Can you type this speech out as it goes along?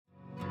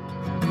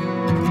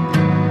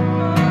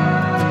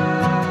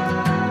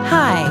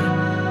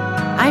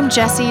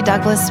Jessie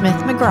Douglas Smith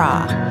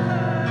McGraw,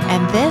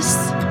 and this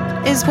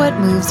is What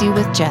Moves You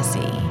with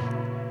Jessie.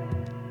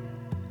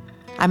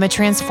 I'm a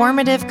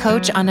transformative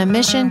coach on a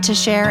mission to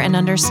share an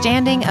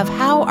understanding of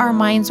how our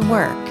minds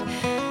work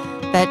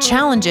that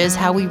challenges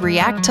how we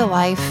react to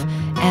life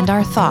and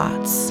our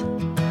thoughts.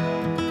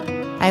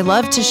 I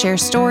love to share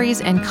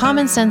stories and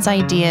common sense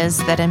ideas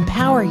that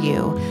empower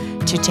you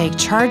to take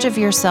charge of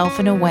yourself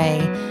in a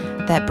way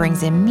that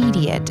brings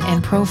immediate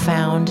and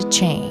profound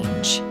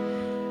change.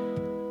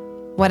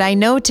 What I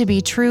know to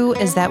be true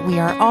is that we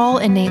are all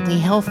innately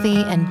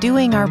healthy and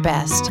doing our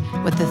best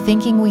with the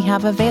thinking we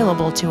have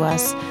available to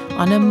us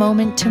on a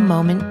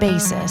moment-to-moment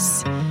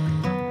basis.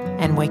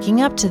 And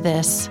waking up to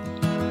this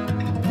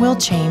will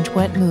change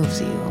what moves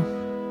you.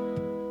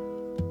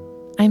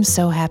 I'm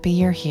so happy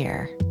you're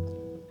here.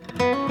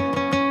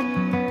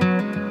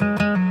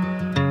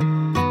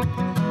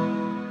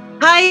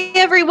 Hi,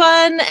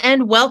 everyone,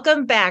 and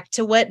welcome back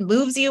to What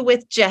Moves You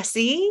with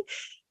Jessie.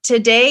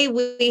 Today,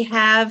 we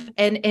have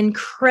an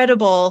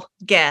incredible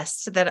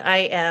guest that I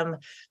am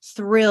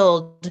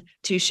thrilled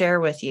to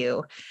share with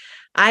you.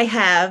 I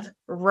have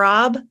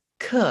Rob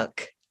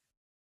Cook.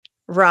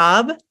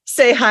 Rob,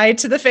 say hi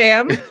to the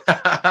fam.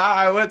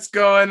 Hi, what's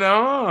going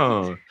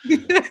on?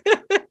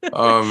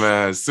 Oh,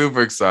 man,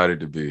 super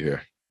excited to be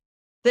here.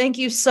 Thank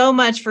you so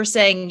much for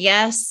saying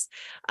yes.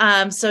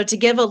 So to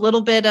give a little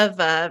bit of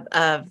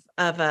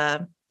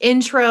a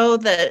intro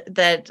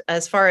that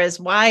as far as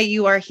why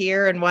you are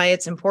here and why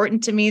it's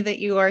important to me that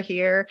you are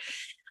here.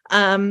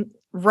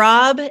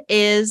 Rob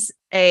is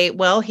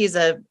he's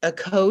a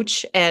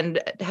coach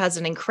and has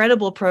an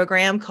incredible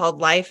program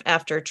called Life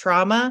After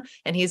Trauma.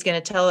 And he's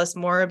going to tell us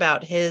more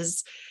about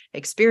his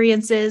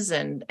experiences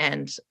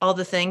and all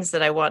the things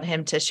that I want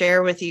him to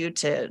share with you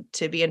to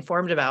be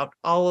informed about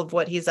all of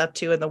what he's up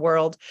to in the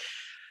world.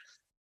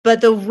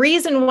 But the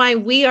reason why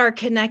we are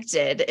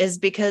connected is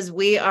because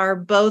we are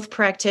both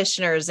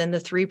practitioners in the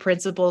Three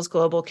Principles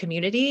Global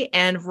Community.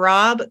 And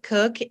Rob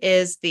Cook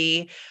is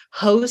the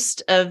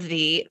host of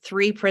the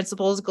Three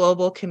Principles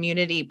Global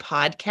Community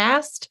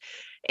podcast.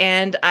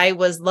 And I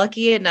was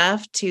lucky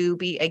enough to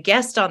be a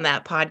guest on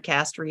that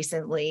podcast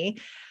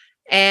recently.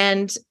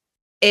 And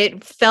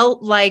it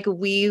felt like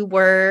we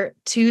were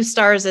two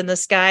stars in the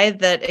sky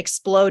that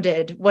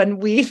exploded when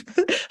we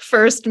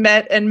first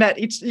met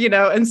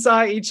and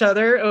saw each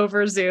other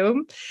over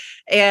Zoom.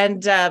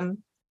 And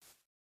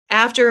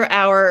after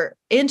our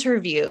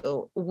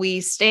interview,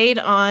 we stayed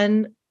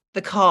on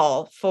the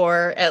call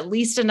for at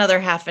least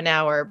another half an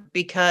hour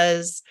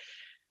because,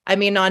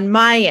 on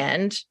my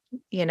end,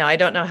 I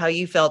don't know how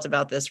you felt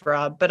about this,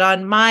 Rob, but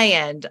on my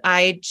end,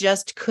 I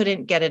just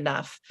couldn't get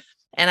enough.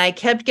 And I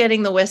kept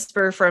getting the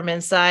whisper from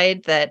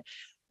inside that,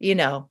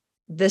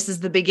 this is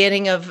the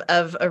beginning of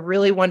a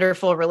really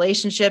wonderful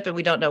relationship. And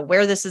we don't know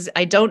where this is.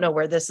 I don't know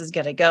where this is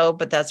going to go,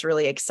 but that's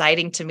really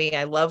exciting to me.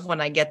 I love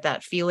when I get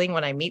that feeling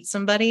when I meet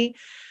somebody.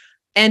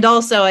 And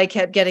also I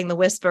kept getting the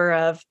whisper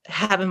of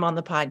have him on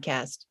the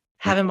podcast.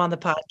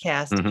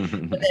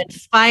 But then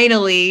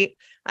finally,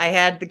 I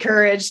had the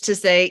courage to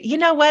say, you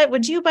know what,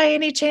 would you by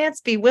any chance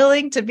be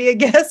willing to be a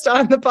guest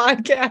on the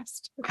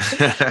podcast?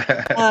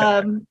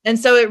 And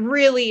so it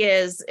really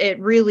is,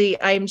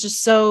 I'm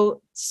just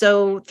so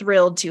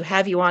thrilled to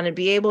have you on and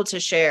be able to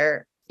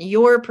share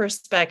your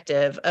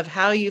perspective of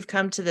how you've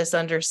come to this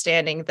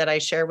understanding that I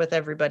share with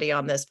everybody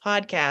on this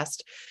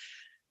podcast,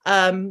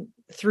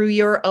 through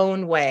your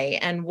own way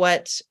and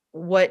what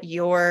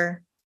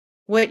your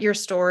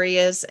story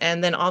is.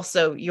 And then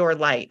also your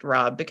light,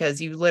 Rob,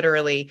 because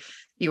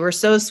you were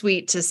so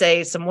sweet to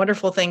say some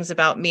wonderful things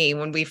about me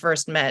when we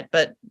first met,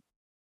 but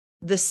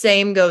the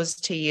same goes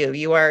to you.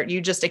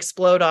 You just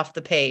explode off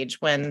the page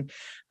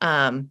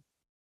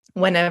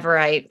whenever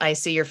I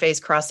see your face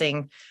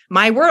crossing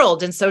my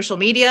world in social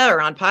media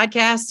or on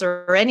podcasts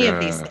or any of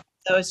these things.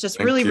 So it's just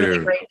really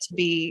great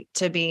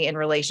to be in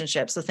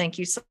relationships. So thank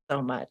you so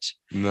much.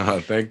 No,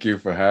 thank you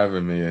for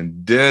having me,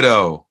 and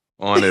ditto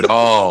on it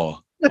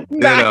all.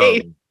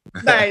 Nice.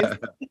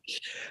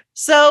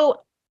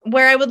 So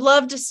where I would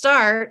love to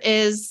start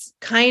is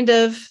kind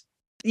of,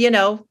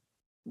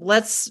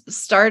 let's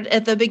start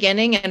at the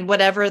beginning and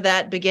whatever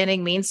that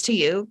beginning means to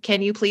you.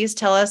 Can you please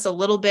tell us a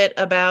little bit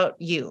about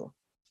you?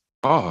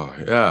 Oh,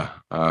 yeah.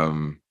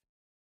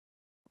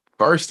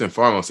 First and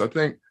foremost, I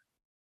think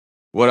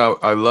what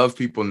I love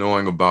people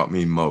knowing about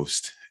me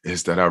most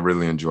is that I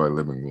really enjoy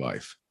living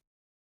life.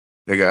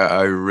 Like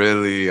I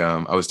really,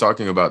 I was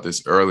talking about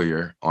this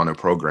earlier on a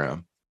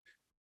program.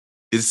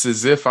 It's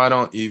as if I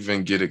don't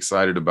even get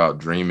excited about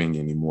dreaming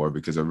anymore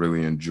because I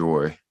really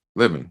enjoy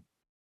living.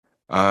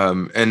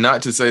 And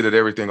not to say that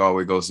everything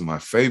always goes in my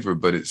favor,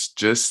 but it's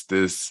just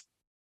this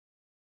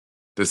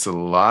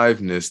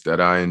aliveness that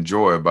I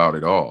enjoy about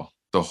it all,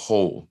 the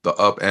whole, the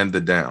up and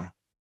the down,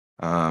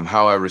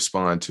 how I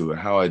respond to it,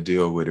 how I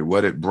deal with it,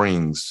 what it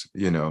brings,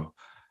 So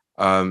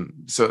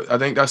I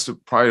think that's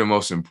probably the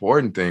most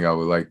important thing I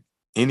would like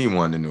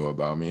anyone to know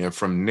about me. And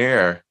from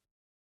there,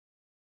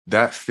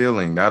 that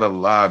feeling, that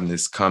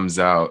aliveness comes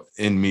out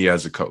in me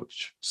as a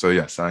coach. So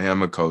yes, I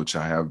am a coach.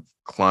 I have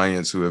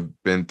clients who have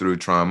been through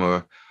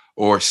trauma,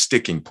 or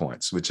sticking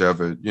points,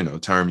 whichever,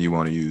 term you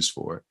want to use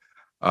for it.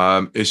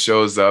 It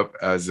shows up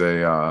as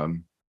a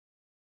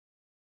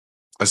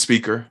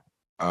speaker.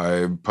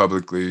 I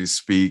publicly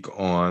speak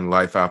on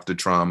life after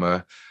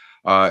trauma,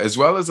 as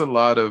well as a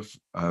lot of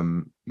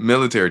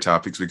military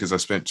topics, because I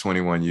spent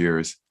 21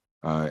 years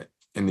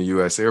in the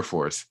U.S. Air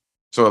Force.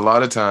 So a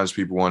lot of times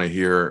people want to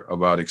hear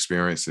about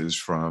experiences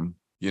from,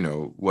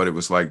 what it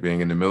was like being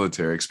in the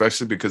military,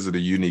 especially because of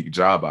the unique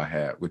job I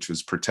had, which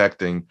was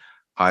protecting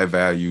high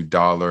value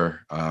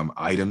dollar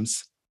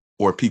items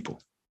or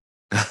people.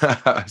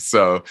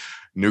 So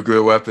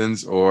nuclear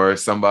weapons, or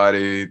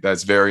somebody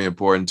that's very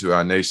important to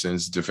our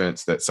nation's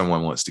defense that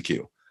someone wants to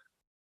kill.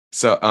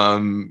 So,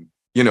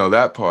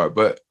 that part.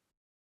 But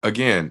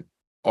again,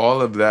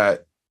 all of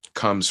that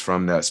comes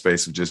from that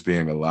space of just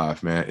being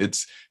alive, man.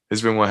 It's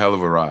been one hell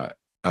of a ride.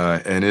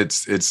 And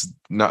it's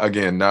not,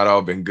 again, not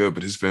all been good,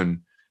 but it's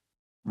been,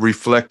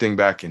 reflecting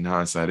back in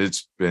hindsight,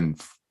 it's been,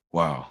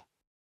 wow.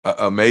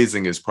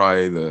 Amazing is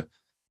probably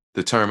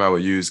the term I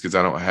would use, because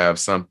I don't have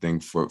something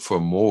for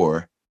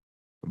more.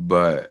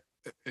 But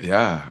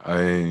yeah,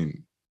 I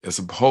mean, there's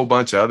a whole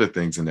bunch of other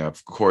things in there.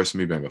 Of course,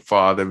 me being a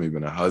father, me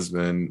being a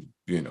husband,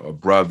 a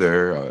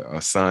brother, a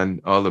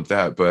son, all of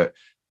that. But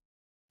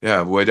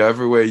yeah,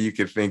 whatever way you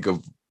could think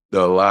of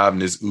the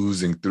aliveness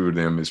oozing through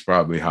them is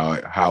probably how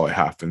it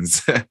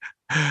happens.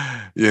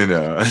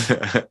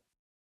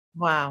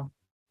 Wow.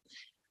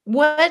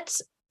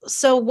 What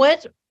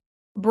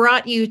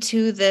brought you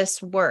to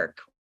this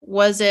work?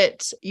 Was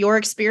it your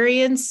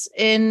experience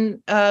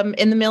in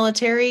the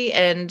military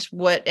and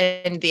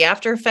the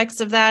after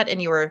effects of that,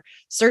 and you were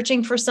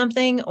searching for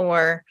something,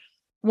 or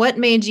what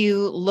made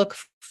you look?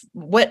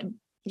 What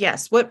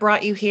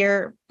brought you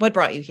here? What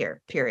brought you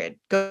here? Period.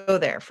 Go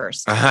there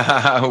first.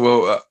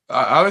 Well,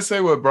 I would say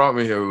what brought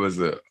me here was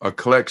a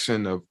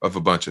collection of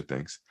a bunch of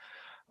things.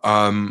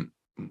 One,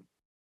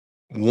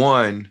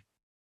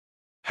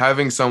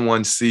 having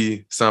someone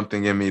see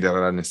something in me that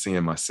I didn't see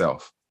in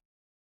myself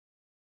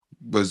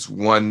was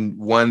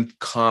one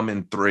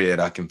common thread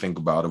I can think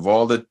about of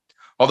all the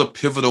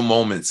pivotal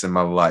moments in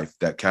my life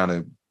that kind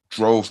of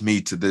drove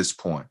me to this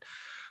point.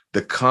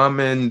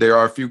 There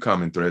are a few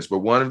common threads, but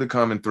one of the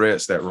common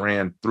threads that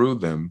ran through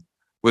them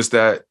was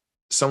that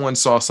someone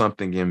saw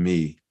something in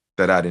me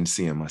that I didn't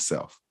see in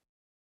myself.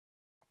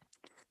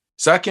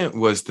 Second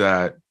was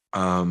that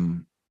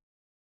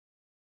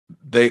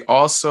they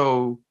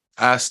also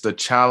asked a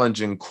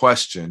challenging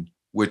question,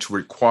 which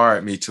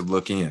required me to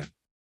look in.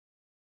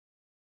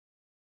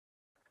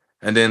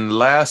 And then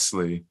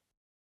lastly,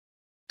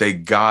 they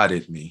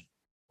guided me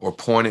or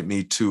pointed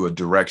me to a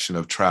direction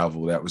of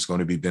travel that was going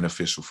to be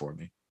beneficial for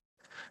me.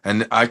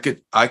 And I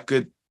could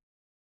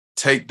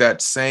take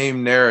that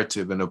same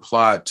narrative and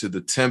apply it to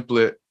the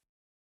template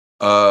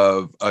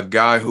of a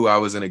guy who I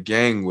was in a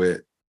gang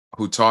with,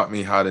 who taught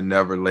me how to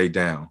never lay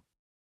down,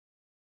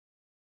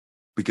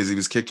 because he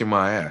was kicking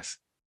my ass.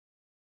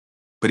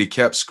 But he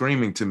kept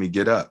screaming to me,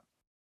 get up.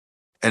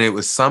 And it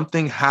was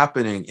something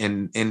happening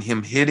in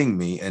him hitting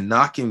me and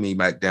knocking me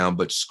back down,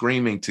 but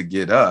screaming to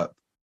get up,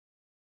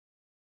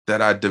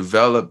 that I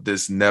developed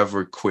this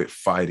never quit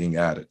fighting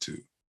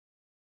attitude.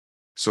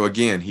 So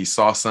again, he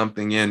saw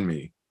something in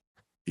me.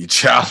 He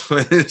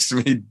challenged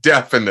me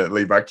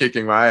definitely by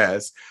kicking my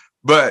ass,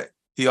 but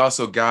he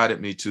also guided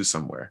me to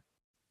somewhere.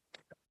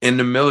 In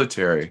the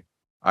military,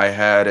 I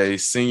had a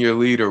senior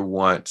leader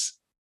once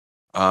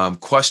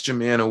question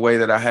me in a way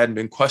that I hadn't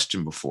been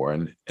questioned before.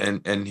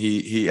 And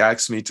he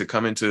asked me to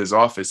come into his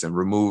office and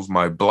remove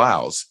my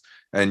blouse.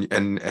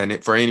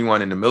 And for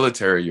anyone in the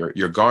military,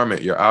 your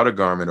garment, your outer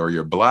garment, or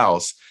your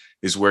blouse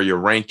is where your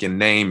rank and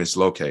name is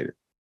located.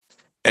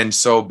 And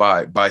so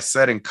by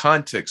setting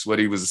context, what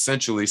he was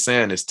essentially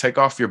saying is, take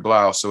off your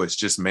blouse so it's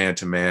just man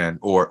to man,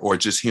 or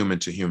just human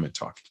to human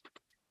talking.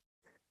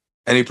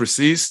 And he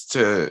proceeds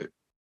to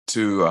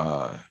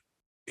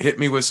hit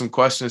me with some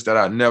questions that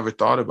I never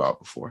thought about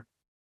before.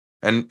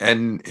 And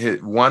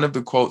one of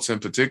the quotes in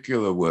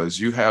particular was,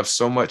 you have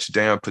so much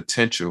damn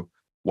potential.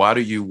 Why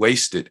do you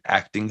waste it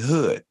acting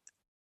hood?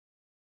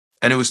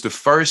 And it was the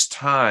first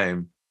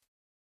time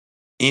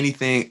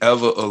anything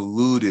ever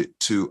alluded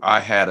to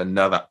I had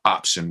another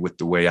option with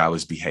the way I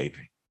was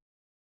behaving.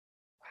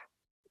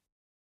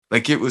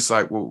 Like, it was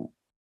like, well,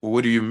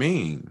 what do you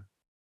mean?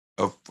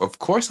 Of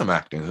course I'm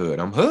acting hood.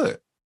 I'm hood.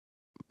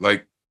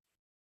 Like,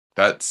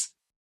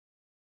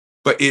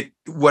 but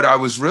what I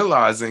was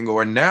realizing,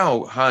 or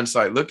now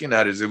hindsight looking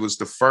at it, is it was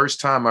the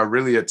first time I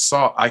really had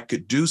saw I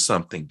could do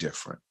something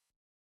different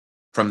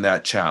from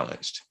that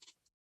challenge.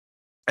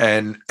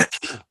 And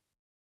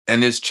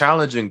his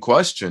challenging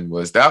question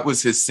was, that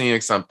was his seeing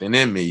something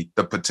in me,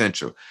 the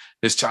potential.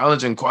 His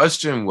challenging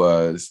question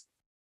was,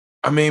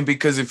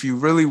 because if you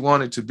really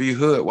wanted to be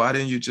hood, why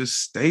didn't you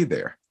just stay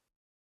there?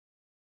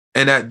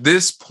 And at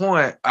this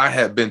point, I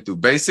had been through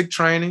basic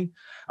training.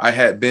 I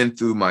had been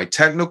through my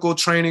technical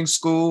training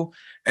school,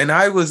 and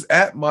I was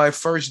at my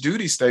first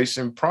duty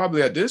station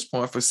probably at this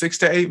point for 6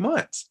 to 8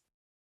 months.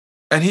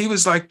 And he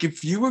was like,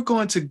 if you were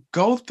going to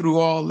go through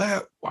all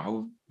that,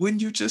 why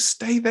wouldn't you just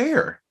stay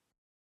there?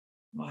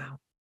 Wow.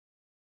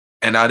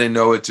 And I didn't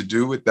know what to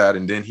do with that.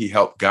 And then he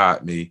helped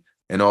guide me.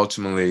 And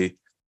ultimately,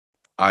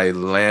 I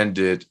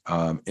landed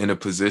in a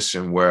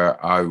position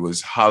where I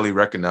was highly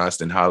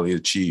recognized and highly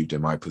achieved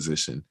in my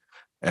position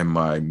and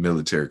my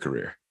military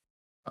career.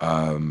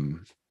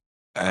 And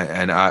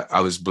I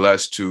was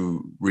blessed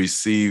to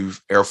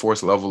receive Air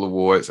Force level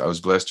awards. I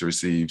was blessed to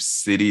receive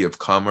City of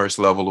Commerce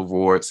level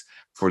awards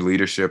for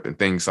leadership and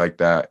things like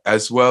that,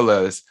 as well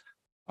as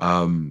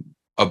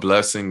a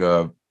blessing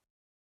of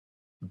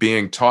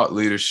being taught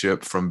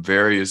leadership from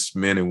various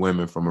men and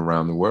women from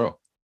around the world.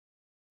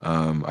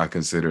 I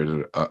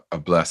consider it a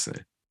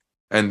blessing.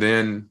 And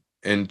then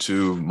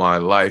into my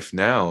life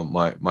now,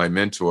 my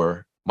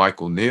mentor,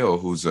 Michael Neal,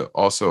 who's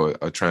also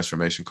a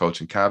transformation coach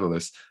and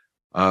catalyst,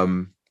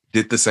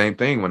 did the same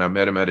thing when I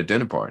met him at a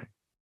dinner party.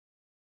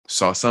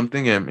 Saw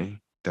something in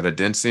me that I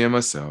didn't see in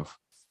myself,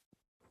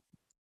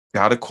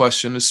 got a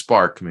question to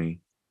spark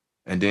me,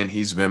 and then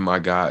he's been my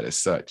guide as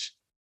such.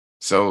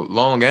 So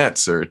long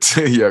answer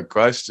to your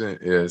question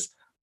is,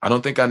 I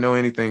don't think I know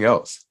anything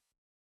else.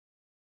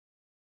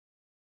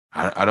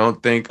 I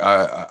don't think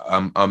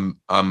I'm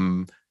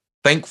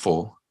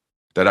thankful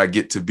that I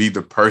get to be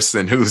the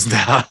person who's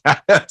now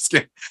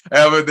asking,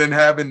 rather than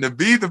having to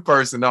be the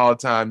person all the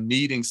time,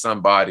 needing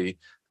somebody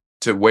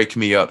to wake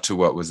me up to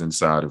what was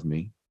inside of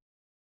me.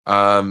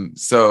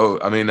 So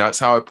I mean, that's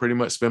how I pretty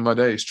much spend my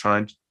days,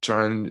 trying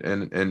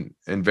in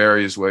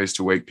various ways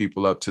to wake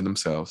people up to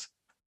themselves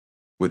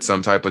with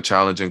some type of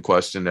challenging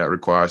question that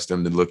requires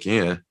them to look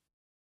in.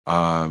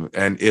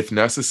 And if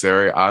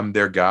necessary, I'm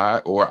their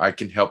guide, or I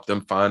can help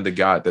them find the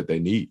guide that they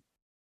need.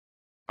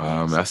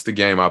 That's the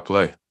game I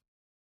play.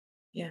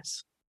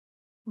 Yes.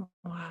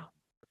 Wow.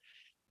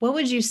 What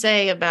would you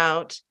say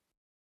about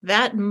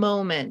that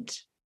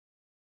moment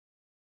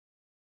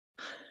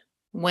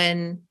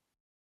when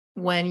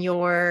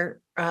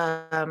you're,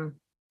 oh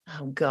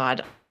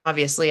God,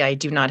 obviously I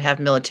do not have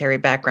military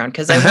background,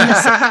 because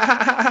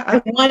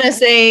I want to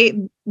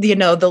say,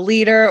 the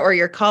leader or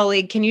your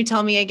colleague. Can you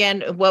tell me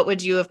again, what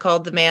would you have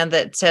called the man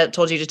that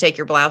told you to take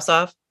your blouse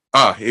off?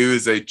 He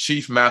was a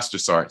chief master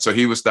sergeant. So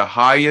he was the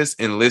highest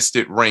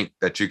enlisted rank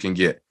that you can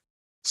get.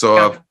 So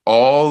of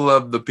all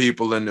of the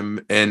people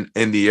in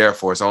the Air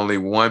Force, only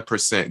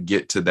 1%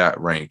 get to that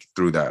rank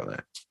through that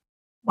lens.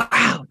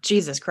 Wow,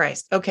 Jesus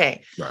Christ.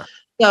 Okay. Right.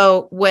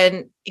 So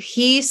when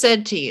he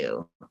said to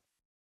you,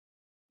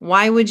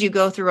 why would you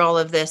go through all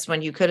of this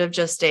when you could have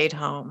just stayed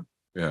home?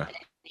 Yeah.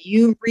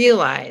 You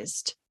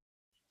realized,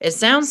 it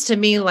sounds to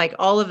me like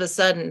all of a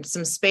sudden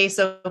some space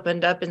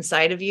opened up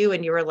inside of you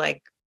and you were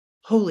like,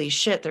 holy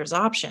shit, there's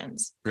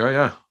options.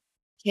 Yeah.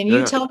 Can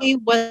you tell me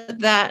what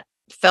that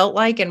felt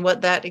like and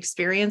what that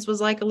experience was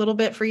like a little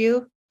bit for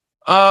you?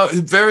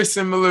 Very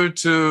similar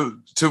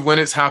to when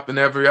it's happened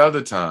every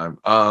other time.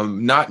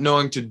 Not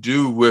knowing to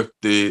do with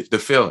the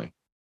feeling.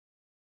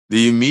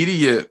 The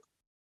immediate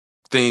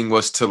thing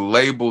was to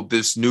label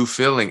this new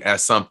feeling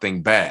as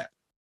something bad.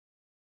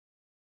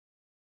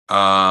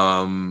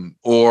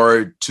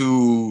 Or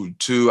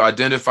to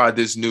identify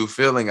this new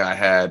feeling I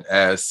had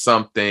as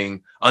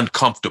something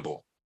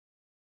uncomfortable.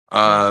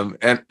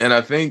 And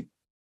I think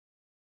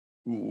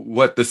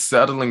what the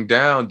settling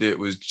down did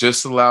was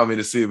just allow me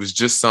to see it was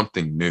just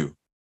something new.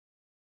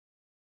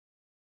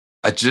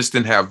 I just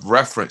didn't have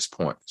reference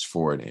points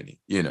for it any,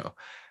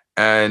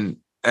 and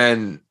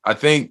I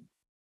think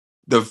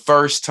the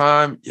first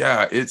time,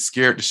 it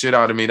scared the shit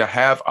out of me to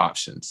have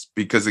options,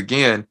 because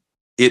again,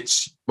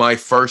 it's my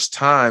first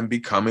time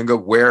becoming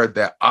aware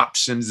that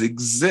options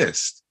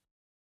exist.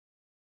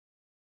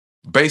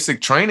 Basic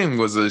training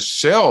was a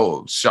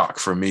shell shock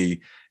for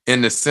me,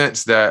 in the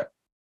sense that,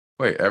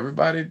 wait,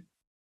 everybody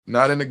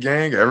not in the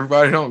gang,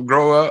 everybody don't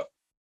grow up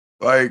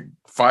like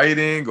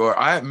fighting, or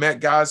I had met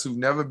guys who've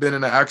never been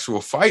in an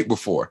actual fight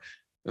before.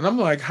 And I'm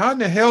like, how in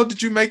the hell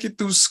did you make it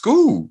through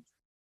school?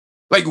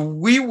 Like,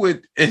 we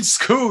would, in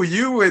school,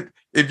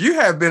 if you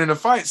had been in a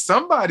fight,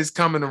 somebody's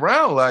coming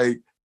around like,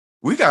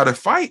 we got to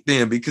fight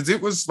then, because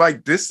it was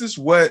like, this is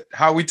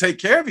how we take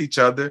care of each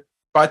other,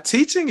 by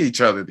teaching each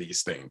other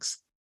these things.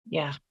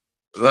 Yeah.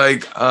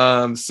 Like,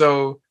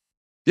 so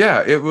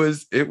yeah, it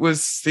was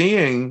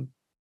seeing,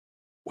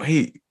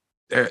 wait,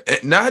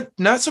 not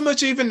so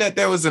much even that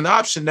there was an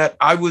option, that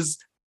I was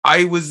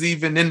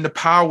even in the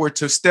power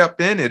to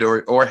step in it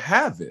or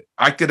have it.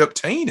 I could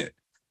obtain it.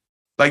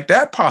 Like,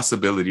 that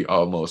possibility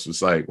almost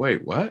was like,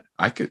 wait, what?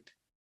 I could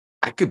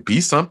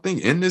be something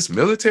in this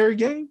military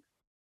game?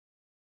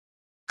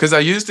 Because I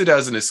used it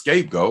as an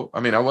scapegoat. I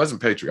mean, I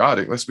wasn't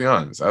patriotic, let's be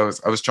honest. I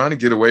was trying to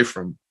get away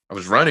from, I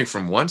was running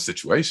from one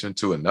situation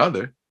to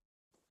another.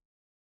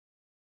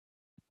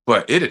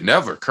 But it had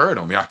never occurred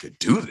on me I could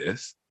do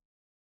this.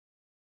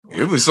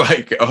 It was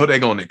like, oh, they're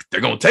gonna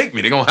take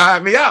me, they're gonna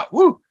hide me out.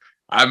 Woo!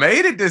 I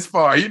made it this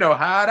far,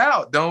 hide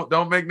out.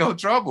 Don't make no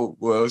trouble.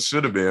 Well, it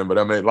should have been, but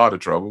I made a lot of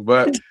trouble.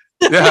 But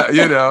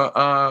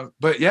yeah,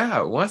 but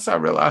yeah, once I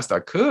realized I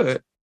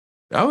could,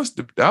 that was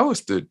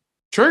the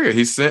trigger.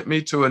 He sent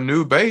me to a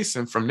new base,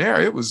 and from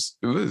there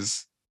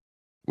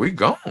we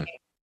gone.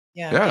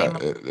 Yeah, Yeah, game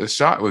on. the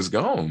shot was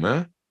gone,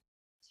 man.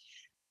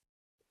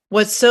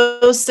 What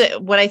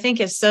I think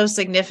is so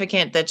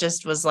significant that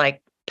just was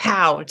like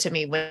pow to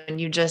me when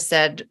you just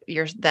said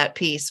that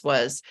piece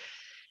was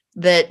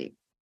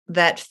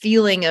that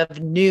feeling of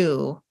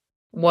new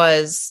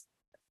was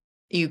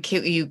you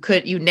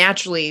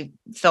naturally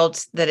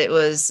felt that it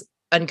was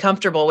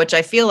uncomfortable, which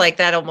I feel like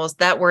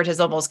that word has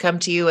almost come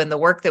to you in the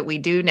work that we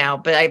do now.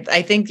 But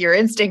I think your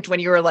instinct when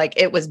you were like,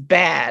 it was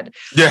bad.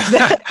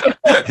 Yeah.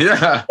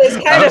 Yeah.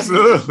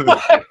 Absolutely.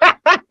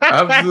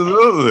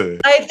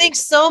 Absolutely. I think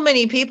so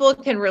many people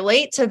can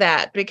relate to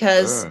that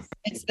because Yeah.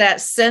 it's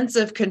that sense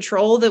of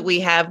control that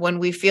we have when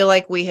we feel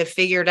like we have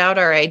figured out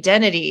our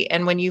identity.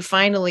 And when you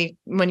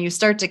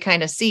start to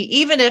kind of see,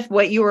 even if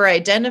what you were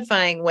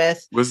identifying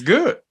with Was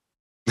good.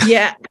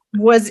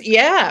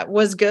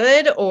 was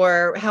good,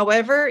 or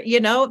however,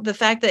 the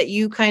fact that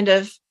you kind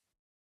of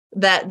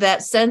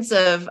that sense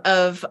of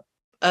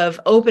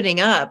opening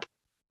up,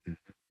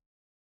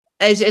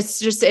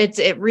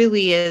 it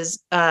really is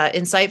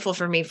insightful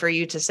for me for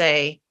you to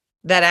say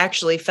that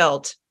actually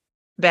felt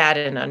bad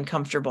and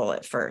uncomfortable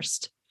at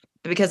first,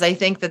 because I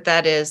think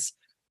that is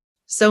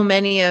so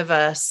many of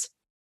us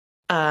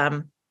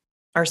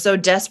are so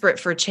desperate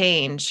for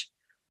change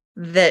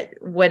that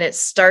when it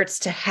starts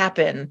to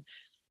happen,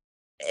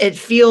 it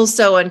feels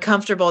so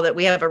uncomfortable that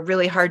we have a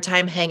really hard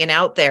time hanging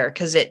out there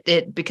because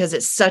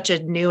it's such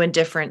a new and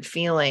different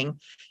feeling.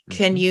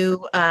 Can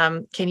you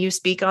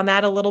speak on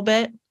that a little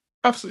bit?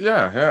 Absolutely.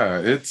 Yeah.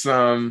 It's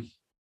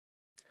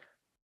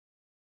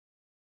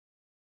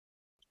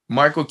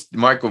Michael,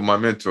 my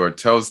mentor,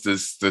 tells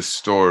this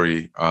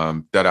story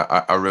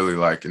that I really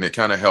like, and it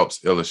kind of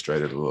helps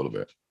illustrate it a little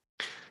bit.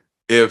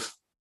 If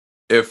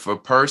a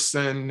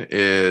person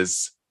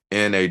is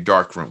in a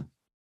dark room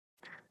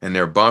and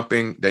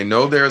they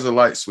know there's a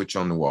light switch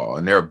on the wall,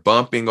 and they're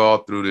bumping all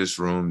through this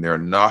room, they're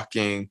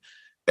knocking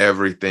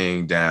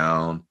everything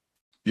down,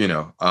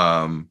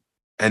 and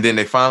then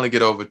they finally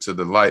get over to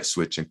the light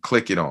switch and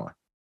click it on,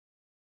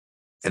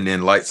 and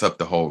then lights up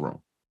the whole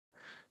room.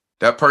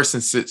 That person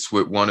sits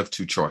with one of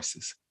two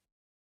choices.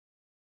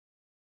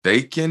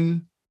 They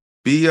can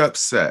be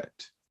upset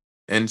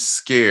and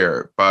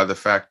scared by the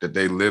fact that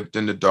they lived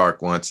in the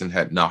dark once and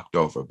had knocked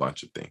over a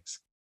bunch of things.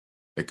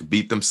 They could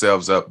beat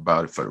themselves up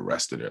about it for the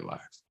rest of their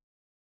lives.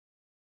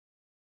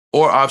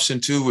 Or option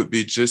two would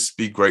be just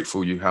be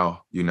grateful you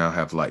now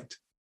have light.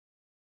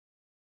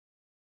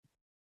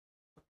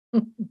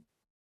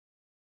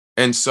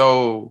 And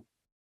so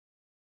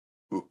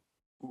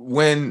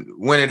when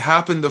it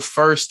happened the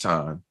first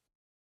time,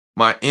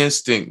 my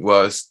instinct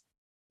was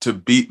to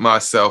beat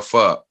myself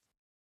up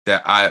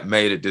that I had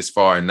made it this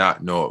far and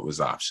not know it was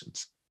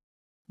options.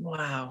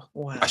 Wow.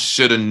 I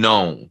should have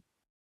known.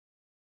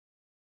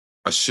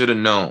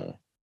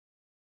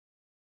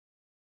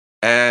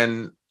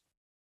 And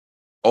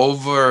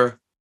over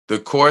the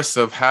course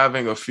of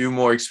having a few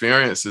more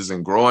experiences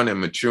and growing and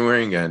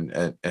maturing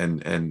and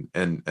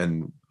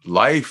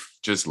life,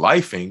 just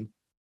lifing,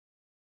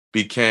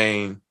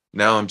 became,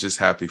 now I'm just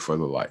happy for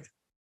the light.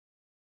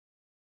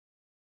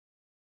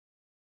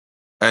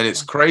 And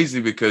it's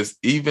crazy because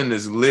even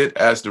as lit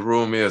as the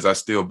room is, I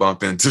still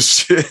bump into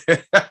shit.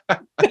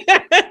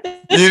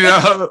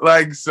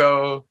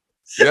 So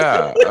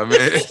yeah, I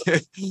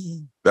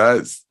mean,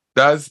 that's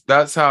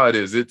how it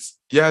is.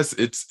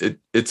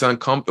 It's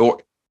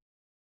uncomfortable.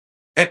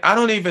 And I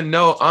don't even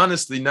know,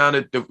 honestly, now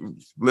that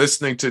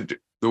listening to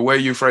the way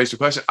you phrased the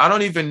question, I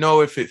don't even know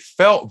if it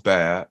felt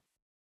bad,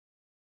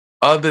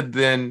 other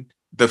than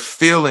the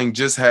feeling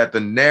just had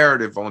the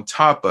narrative on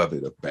top of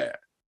it of bad.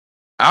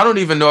 I don't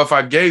even know if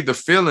I gave the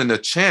feeling a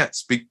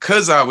chance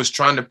because I was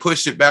trying to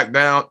push it back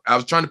down. I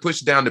was trying to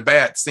push it down the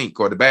bad sink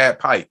or the bad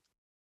pipe.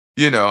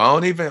 I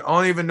don't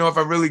even know if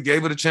I really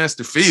gave it a chance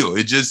to feel.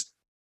 It just,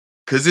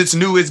 because it's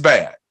new, it's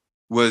bad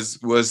was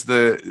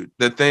the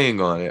thing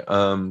on it.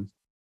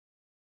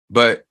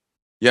 But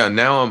yeah,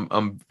 now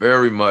I'm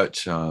very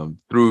much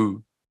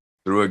through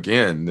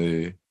again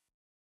the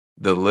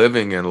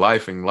living and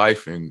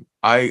lifing.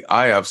 I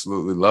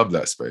absolutely love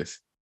that space.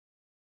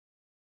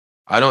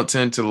 I don't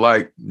tend to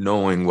like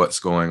knowing what's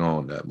going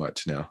on that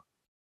much now.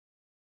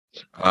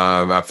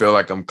 I feel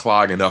like I'm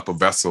clogging up a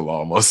vessel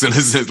almost, in a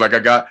sense. Like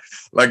I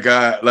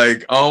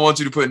don't want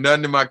you to put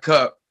nothing in my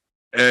cup,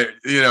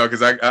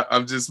 because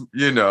I'm just,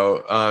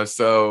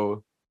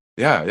 so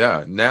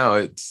yeah.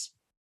 Now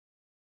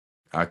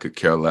I could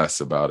care less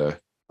about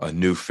a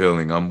new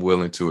feeling. I'm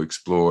willing to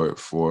explore it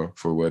for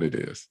what it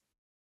is.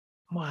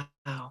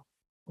 Wow.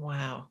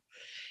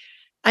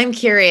 I'm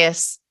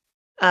curious.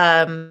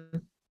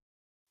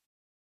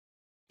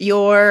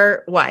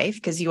 Your wife,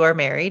 because you are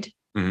married,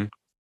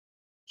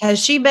 has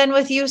she been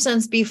with you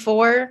since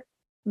before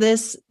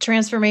this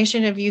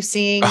transformation of you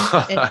seeing?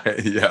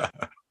 Yeah.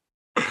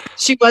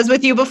 She was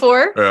with you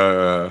before?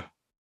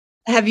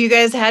 Have you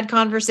guys had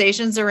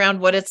conversations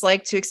around what it's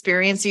like to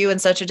experience you in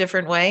such a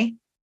different way?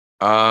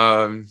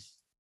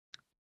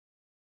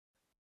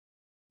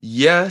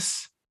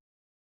 Yes,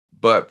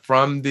 But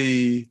from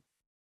a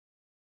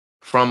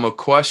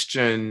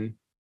question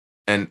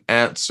and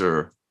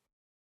answer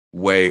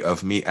way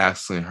of me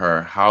asking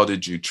her, how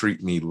did you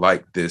treat me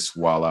like this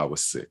while I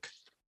was sick?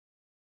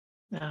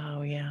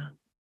 Oh, yeah.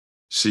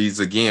 She's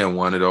again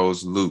one of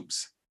those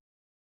loops.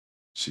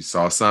 She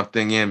saw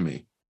something in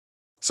me.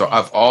 So Yeah.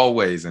 I've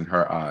always, in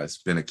her eyes,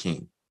 been a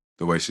king,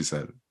 the way she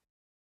said it.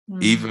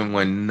 Even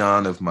when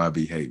none of my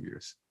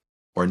behaviors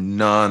or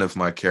none of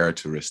my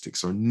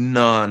characteristics or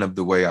none of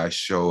the way I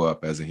show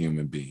up as a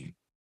human being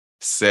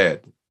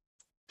said,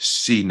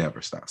 she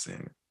never stopped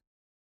saying it.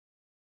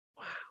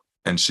 Wow.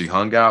 And she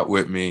hung out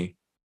with me,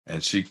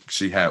 and she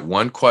had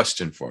one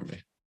question for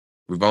me.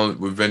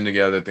 We've been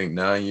together, I think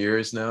 9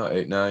 years now,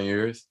 8, 9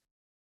 years.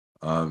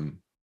 And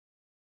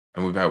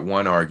we've had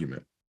one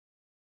argument.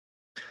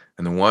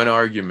 And the one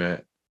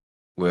argument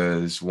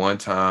was one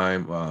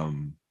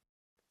time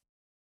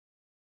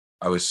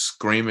I was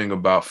screaming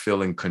about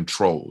feeling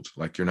controlled,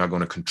 like you're not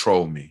going to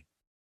control me.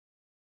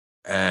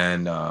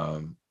 And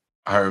I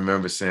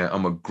remember saying,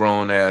 I'm a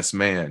grown ass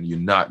man. You're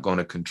not going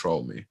to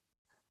control me.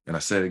 And I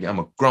said again, I'm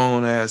a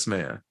grown ass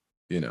man,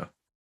 you know.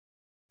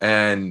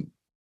 And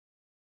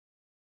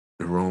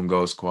the room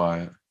goes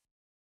quiet.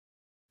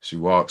 She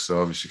walks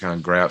over, she kind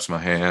of grabs my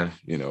hand,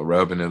 you know,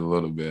 rubbing it a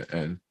little bit.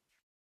 And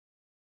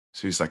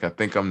she's like, I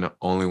think I'm the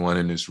only one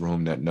in this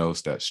room that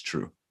knows that's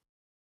true.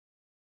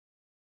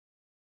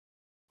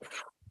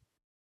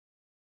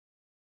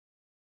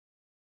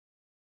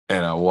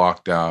 And I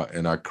walked out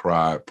and I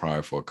cried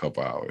probably for a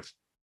couple hours.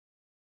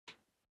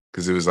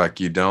 Because it was like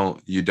you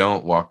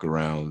don't walk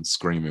around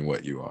screaming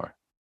what you are.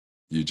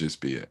 You just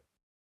be it.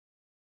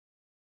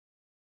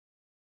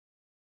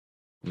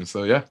 And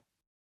so yeah,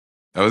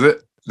 that was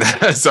it.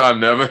 So I've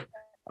never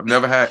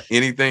had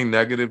anything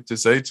negative to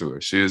say to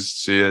her. She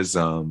is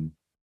I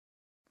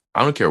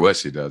don't care what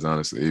she does,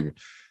 honestly. Even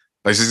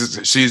like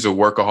she's a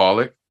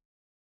workaholic,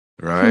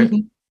 right?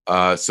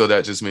 So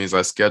that just means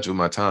I schedule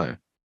my time.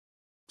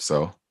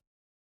 So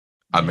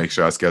I make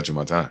sure I schedule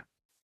my time.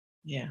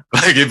 Yeah.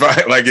 Like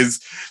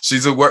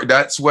she's a work.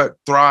 That's what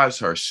thrives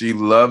her. She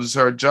loves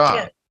her job.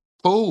 Yeah.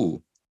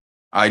 Cool.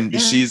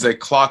 She's a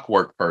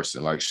clockwork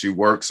person. Like she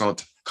works on.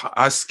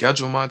 I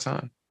schedule my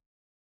time.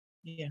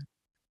 Yeah.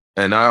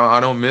 And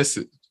I don't miss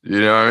it. You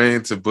know what I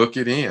mean? To book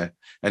it in.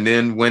 And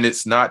then when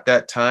it's not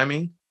that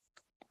timing,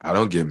 I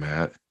don't get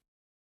mad.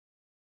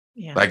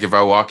 Yeah. Like if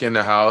I walk in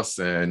the house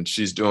and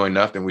she's doing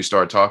nothing, we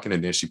start talking,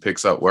 and then she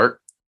picks up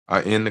work,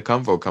 I end the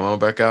convo, come on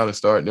back out and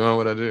start doing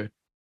what I do.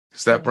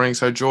 Because that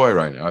brings her joy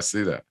right now. I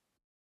see that.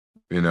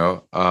 You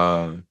know?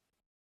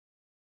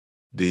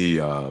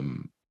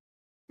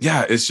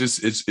 Yeah, it's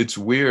just it's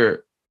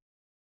weird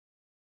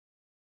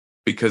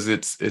because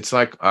it's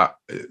like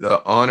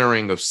the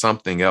honoring of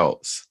something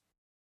else.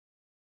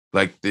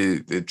 Like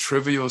the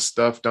trivial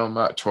stuff don't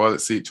matter. Toilet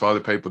seat,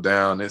 toilet paper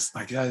down. It's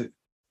like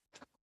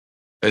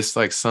it's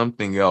like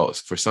something else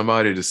for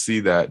somebody to see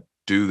that,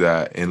 do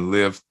that, and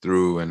live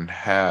through and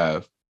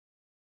have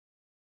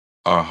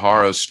a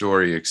horror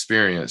story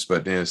experience,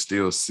 but then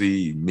still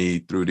see me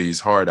through these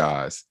hard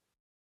eyes.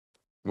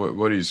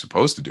 What are you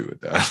supposed to do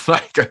with that?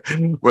 Like,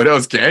 what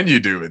else can you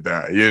do with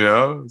that? You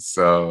know?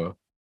 So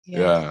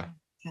yeah.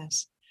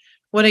 Yes.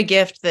 What a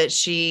gift that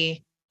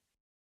she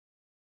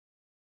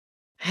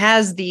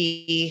has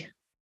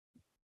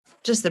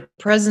just the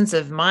presence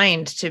of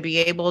mind to be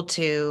able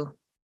to.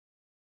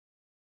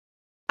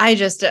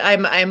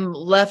 I'm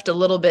left a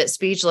little bit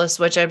speechless,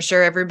 which I'm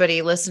sure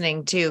everybody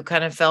listening to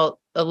kind of felt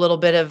a little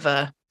bit of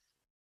a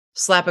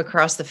slap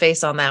across the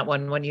face on that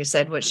one when you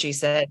said what she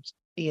said,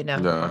 you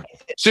know.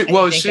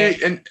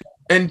 Yeah.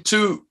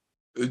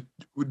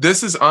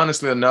 This is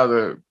honestly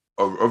another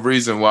a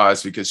reason why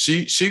is because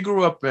she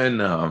grew up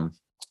in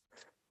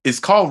it's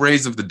called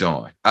Rays of the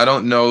Dawn. I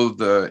don't know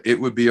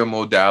it would be a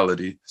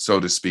modality, so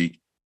to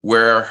speak,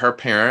 where her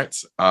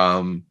parents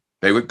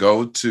they would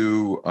go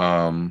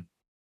to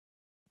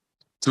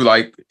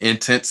like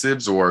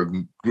intensives or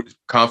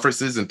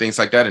conferences and things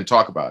like that and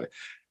talk about it.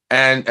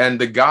 And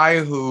the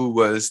guy who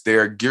was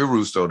their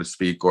guru, so to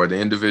speak, or the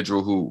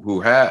individual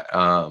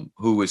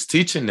who was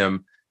teaching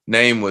them,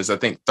 name was, I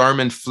think,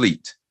 Thurman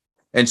Fleet.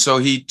 And so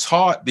he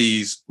taught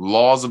these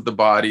laws of the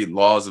body,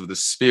 laws of the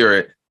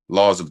spirit,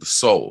 laws of the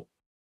soul.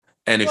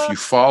 And if you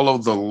follow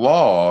the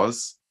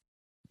laws,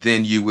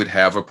 then you would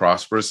have a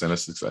prosperous and a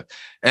success.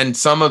 And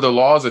some of the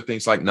laws are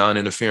things like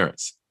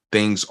non-interference.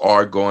 Things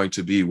are going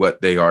to be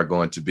what they are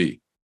going to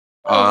be.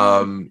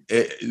 Some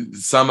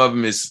of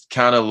them is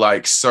kind of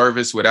like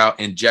service without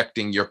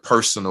injecting your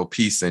personal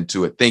piece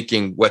into it,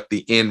 thinking what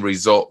the end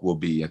result will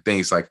be and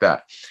things like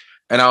that.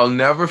 And I'll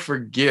never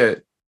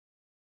forget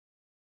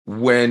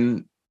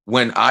when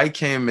I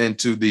came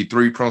into the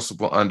three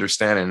principle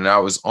understanding and I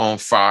was on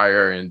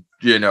fire and,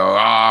 you know,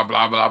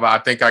 blah, blah, blah. I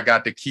think I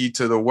got the key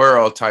to the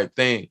world type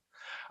thing.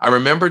 I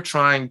remember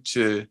trying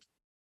to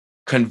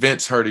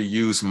convince her to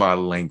use my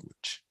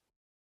language.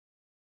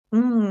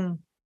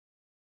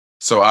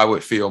 So I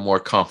would feel more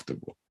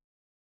comfortable.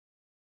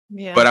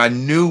 Yeah. But I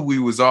knew we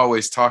was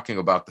always talking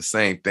about the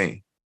same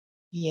thing.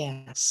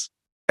 Yes.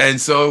 And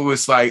so it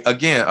was like,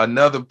 again,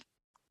 another,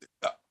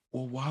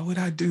 well, why would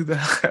I do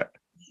that?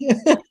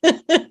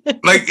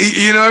 Like,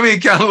 you know what I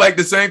mean? Kind of like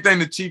the same thing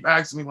the chief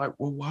asked me, like,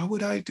 well, why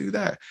would I do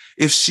that?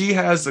 If she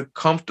has a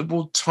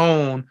comfortable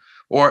tone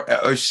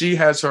or she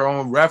has her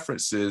own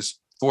references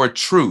for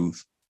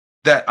truth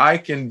that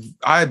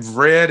I've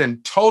read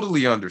and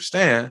totally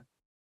understand,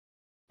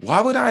 why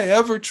would I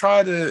ever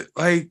try to,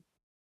 like,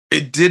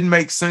 it didn't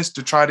make sense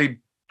to try to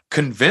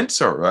convince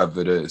her of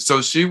it.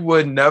 So she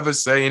would never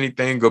say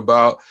anything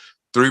about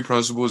three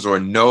principles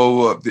or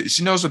know.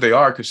 She knows what they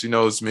are because she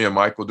knows me and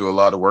Michael do a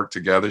lot of work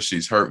together.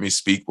 She's heard me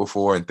speak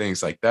before and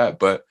things like that.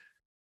 But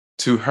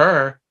to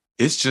her,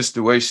 it's just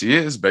the way she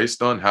is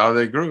based on how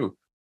they grew.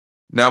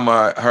 Now,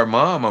 her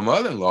mom, my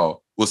mother-in-law,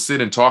 will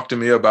sit and talk to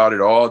me about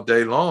it all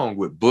day long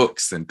with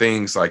books and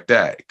things like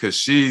that because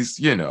she's,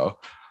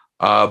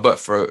 but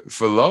for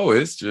Lo,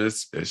 it's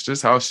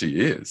just how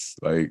she is.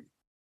 Like,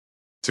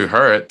 to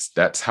her,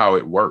 that's how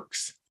it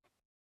works.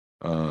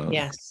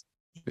 Yes.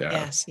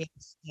 Yeah.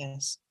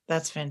 Yes.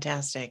 That's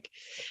fantastic.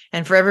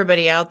 And for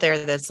everybody out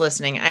there that's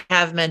listening, I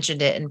have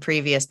mentioned it in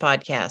previous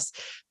podcasts,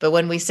 but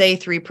when we say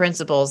three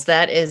principles,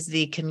 that is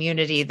the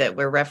community that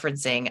we're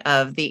referencing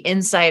of the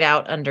inside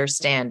out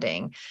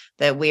understanding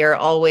that we are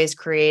always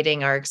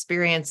creating our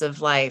experience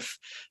of life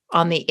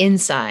on the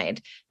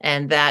inside.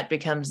 And that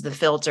becomes the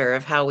filter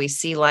of how we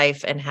see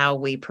life and how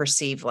we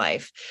perceive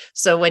life.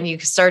 So when you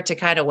start to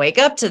kind of wake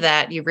up to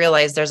that, you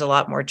realize there's a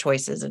lot more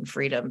choices and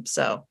freedom.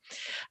 So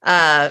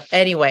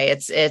anyway,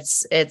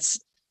 it's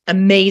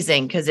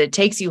amazing because it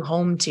takes you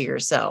home to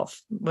yourself,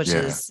 which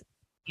is,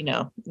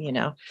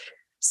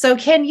 So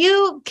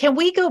can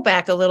we go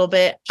back a little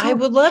bit? Sure. I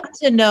would love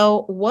to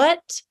know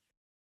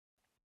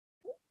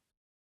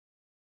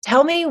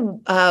tell me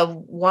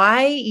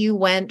why you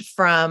went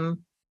from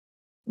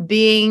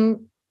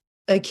being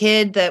a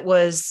kid that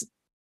was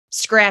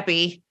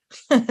scrappy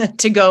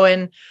to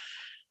going,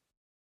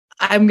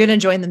 I'm going to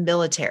join the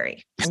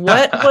military.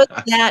 What was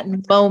that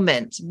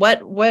moment?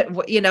 What,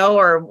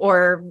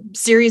 or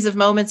series of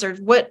moments or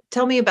what,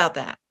 tell me about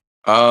that.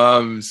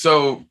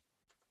 So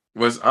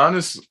what's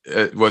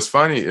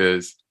funny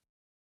is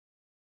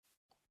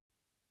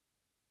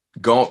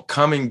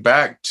coming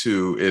back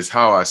to is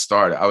how I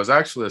started. I was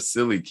actually a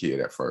silly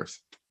kid at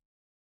first.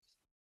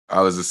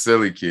 I was a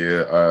silly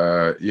kid,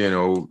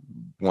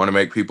 want to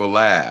make people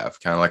laugh,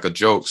 kind of like a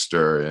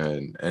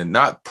jokester and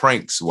not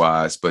pranks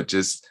wise, but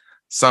just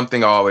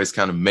something I always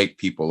kind of make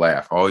people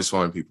laugh. I always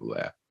wanted people to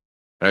laugh.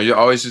 And you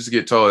always just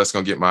get told that's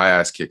going to get my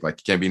ass kicked. Like,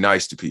 you can't be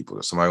nice to people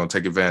or somebody going to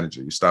take advantage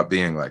of you. Stop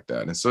being like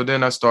that. And so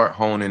then I start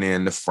honing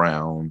in the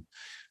frown,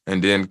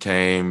 and then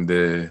came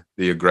the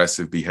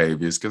aggressive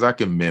behaviors because I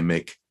can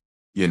mimic,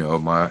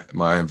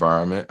 my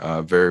environment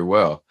very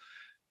well.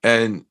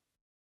 And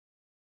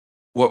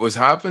what was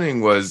happening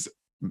was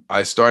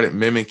I started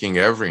mimicking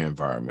every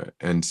environment.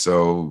 And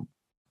so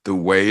the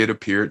way it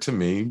appeared to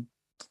me,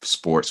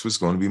 sports was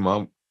going to be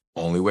my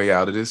only way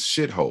out of this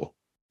shithole.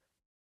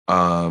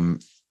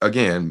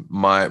 Again,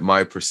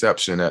 my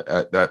perception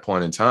at that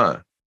point in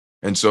time.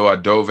 And so I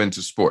dove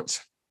into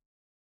sports.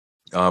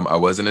 I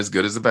wasn't as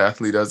good as an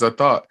athlete as I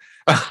thought.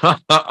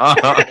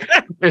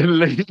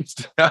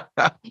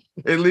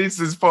 at least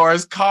as far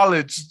as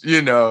college,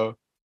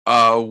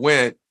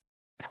 went.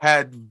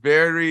 Had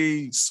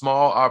very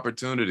small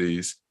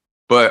opportunities,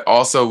 but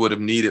also would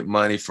have needed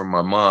money from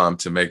my mom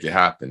to make it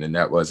happen. And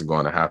that wasn't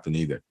going to happen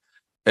either.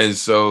 And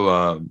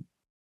so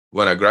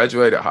when I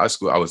graduated high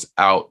school, I was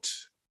out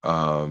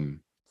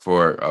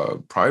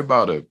for probably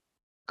about a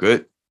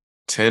good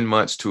 10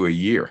 months to a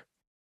year.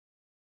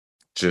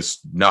 Just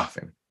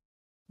nothing.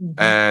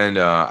 Mm-hmm. And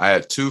I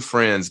had two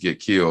friends get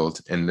killed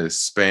in the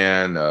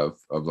span of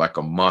like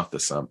a month or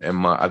something.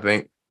 And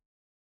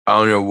I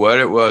don't know what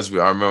it was, but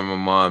I remember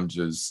my mom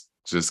just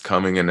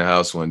coming in the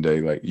house one day,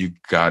 like, you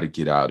got to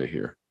get out of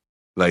here.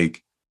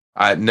 Like,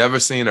 I had never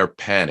seen her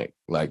panic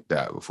like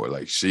that before.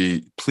 Like,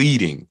 she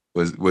pleading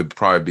would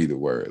probably be the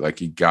word.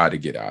 Like, you got to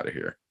get out of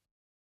here.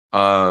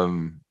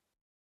 And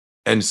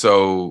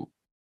so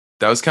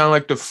that was kind of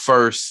like the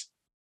first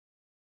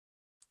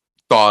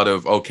thought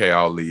of, okay,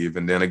 I'll leave.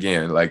 And then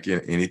again, like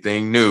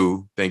anything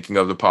new, thinking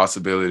of the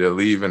possibility of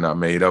leaving, I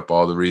made up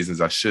all the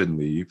reasons I shouldn't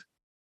leave.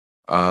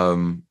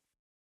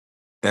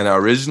 And I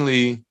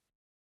originally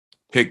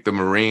picked the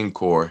Marine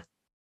Corps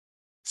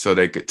so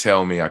they could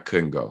tell me I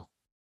couldn't go.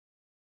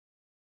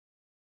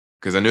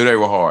 Because I knew they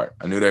were hard.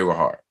 I knew they were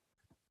hard.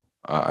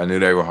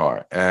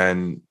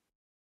 And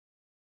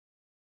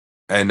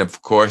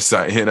of course,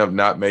 I ended up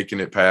not making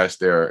it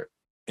past their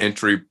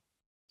entry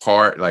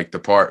part, like the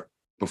part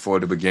before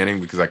the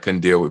beginning, because I couldn't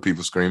deal with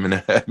people screaming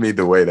at me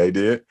the way they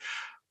did.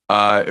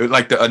 It was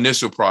like the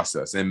initial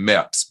process in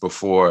MEPS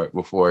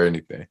before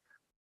anything.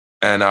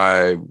 And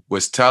I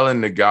was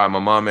telling the guy, my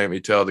mom made me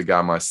tell the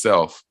guy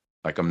myself,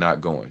 like, I'm not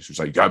going. She was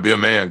like, you gotta be a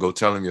man, go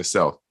tell him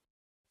yourself.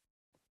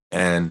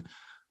 And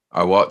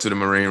I walked to the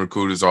Marine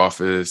recruiter's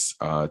office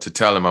to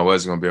tell him I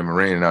wasn't gonna be a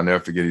Marine. And I'll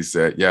never forget, he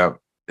said, yeah,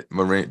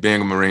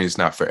 being a Marine is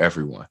not for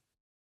everyone.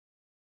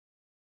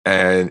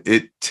 And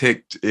it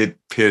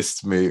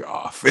pissed me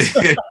off.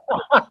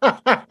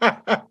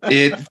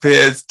 It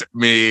pissed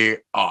me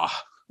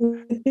off.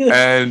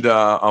 And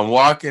I'm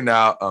walking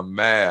out, I'm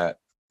mad,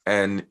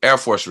 and Air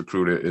Force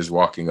recruiter is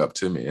walking up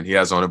to me, and he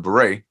has on a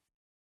beret.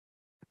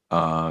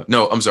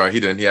 No, I'm sorry, he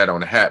didn't. He had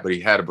on a hat, but he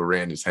had a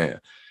beret in his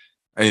hand.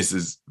 And he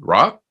says,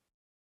 "Rob?"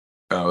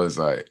 I was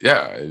like,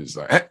 "Yeah." He was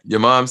like, "Hey, your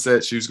mom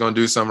said she was gonna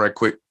do something right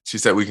quick. She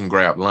said we can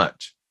grab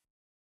lunch."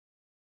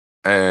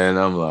 And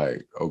I'm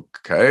like,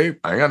 "Okay,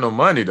 I ain't got no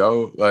money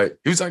though." Like,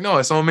 he was like, "No,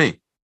 it's on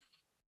me."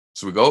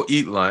 So we go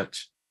eat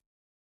lunch,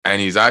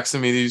 and he's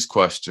asking me these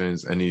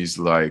questions, and he's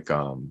like,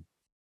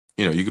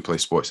 you could play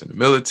sports in the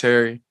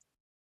military,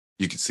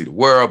 you could see the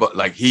world, but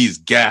like he's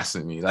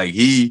gassing me. Like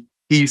he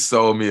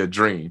sold me a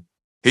dream.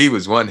 He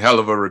was one hell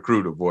of a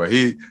recruiter, boy.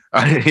 He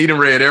done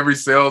read every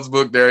sales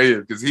book there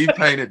is, because he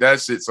painted that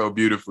shit so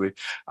beautifully.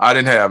 I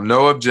didn't have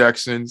no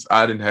objections.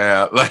 I didn't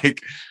have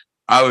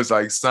I was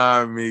like,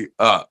 sign me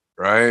up,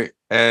 right?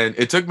 And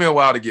it took me a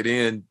while to get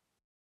in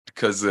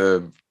because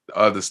of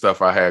other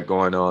stuff I had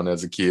going on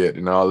as a kid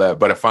and all that,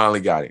 but I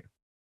finally got in.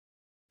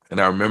 And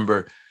I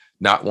remember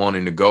not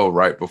wanting to go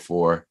right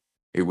before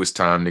it was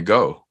time to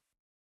go,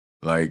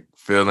 like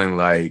feeling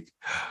like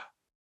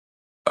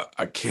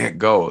I can't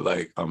go.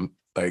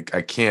 I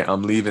can't,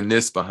 I'm leaving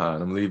this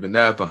behind. I'm leaving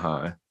that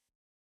behind.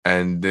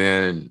 And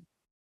then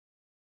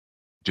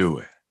do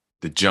it,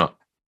 the jump,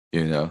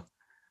 you know?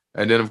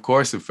 And then of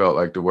course it felt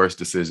like the worst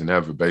decision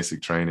ever,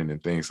 basic training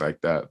and things like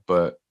that.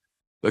 But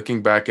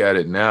looking back at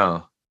it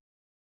now,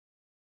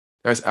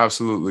 there's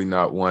absolutely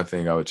not one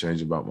thing I would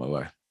change about my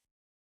life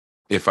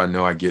if I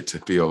know I get to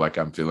feel like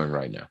I'm feeling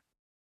right now.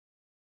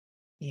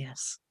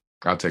 Yes.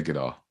 I'll take it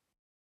all.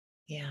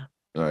 Yeah.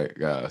 Like,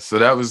 so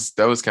that was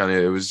kind of,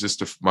 it was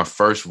just my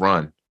first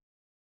runaway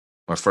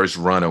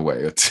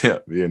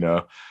attempt, you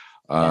know?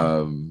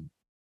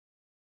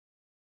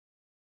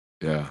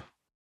 Yeah.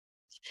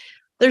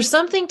 There's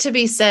something to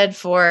be said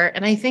for,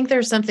 and I think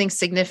there's something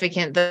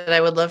significant that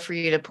I would love for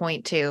you to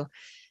point to.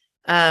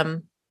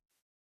 I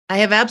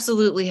have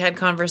absolutely had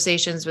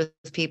conversations with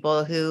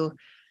people who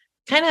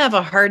kind of have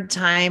a hard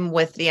time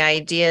with the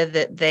idea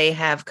that they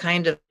have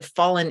kind of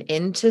fallen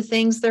into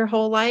things their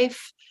whole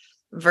life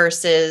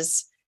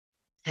versus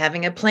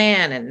having a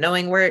plan and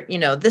knowing where,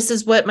 this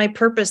is what my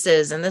purpose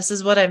is, and this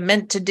is what I'm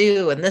meant to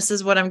do, and this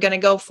is what I'm going to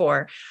go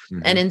for.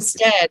 Mm-hmm. And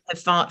instead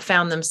have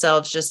found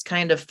themselves just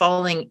kind of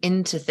falling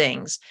into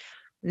things.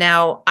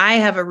 Now, I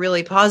have a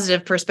really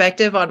positive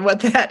perspective on what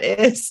that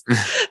is.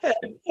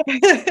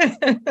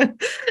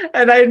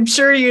 And I'm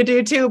sure you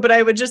do too, but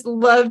I would just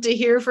love to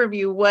hear from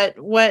you what,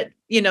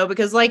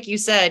 because like you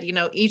said,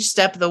 each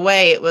step of the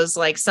way, it was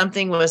like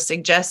something was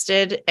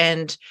suggested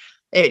and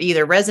it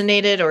either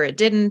resonated or it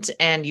didn't,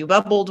 and you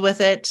bubbled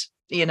with it,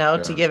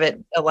 to give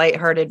it a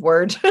lighthearted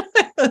word,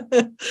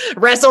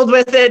 wrestled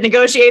with it,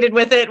 negotiated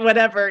with it,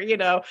 whatever,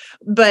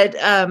 but,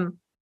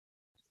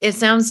 it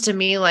sounds to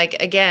me like,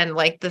 again,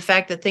 like the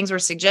fact that things were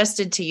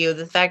suggested to you,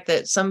 the fact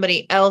that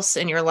somebody else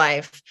in your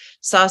life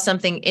saw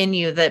something in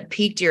you that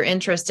piqued your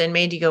interest and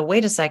made you go,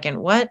 wait a second,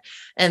 what?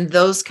 And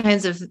those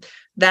kinds of,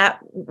 that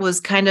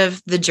was kind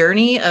of the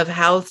journey of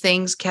how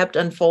things kept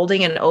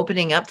unfolding and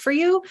opening up for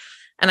you.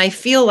 And I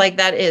feel like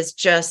that is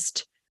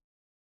just,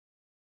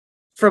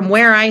 from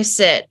where I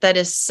sit, that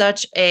is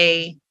such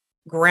a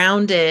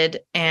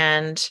grounded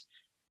and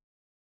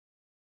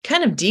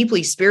kind of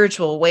deeply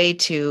spiritual way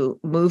to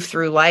move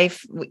through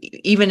life,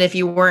 even if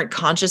you weren't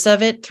conscious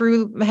of it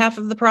through half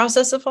of the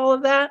process of all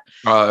of that.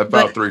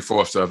 About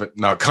 3/4 of it,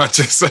 not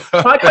conscious.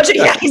 Not conscious,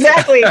 yeah,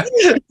 exactly.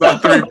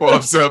 About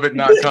 3/4 of it,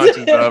 not conscious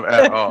of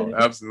at all.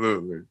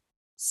 Absolutely.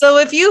 So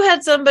if you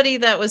had somebody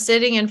that was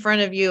sitting in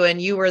front of you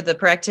and you were the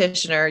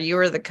practitioner, you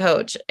were the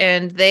coach,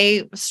 and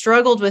they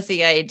struggled with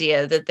the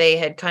idea that they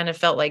had kind of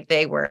felt like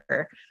they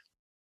were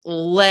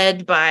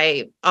led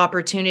by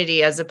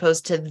opportunity as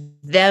opposed to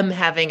them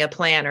having a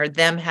plan or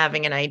them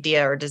having an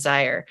idea or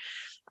desire,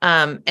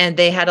 and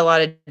they had a lot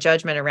of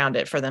judgment around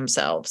it for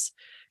themselves,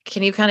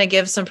 can you kind of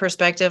give some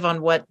perspective on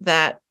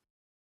whatever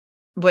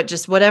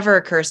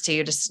occurs to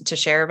you to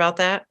share about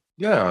that?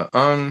 Yeah.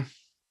 I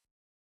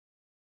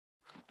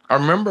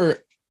remember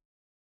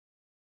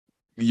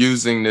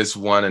using this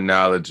one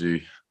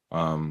analogy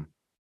when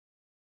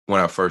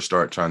I first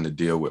started trying to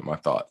deal with my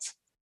thoughts,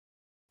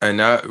 and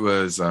that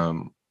was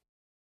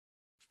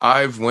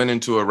I've went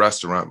into a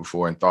restaurant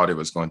before and thought it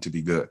was going to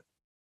be good,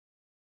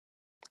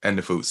 and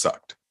the food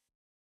sucked.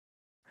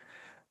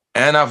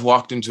 And I've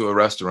walked into a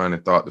restaurant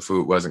and thought the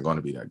food wasn't going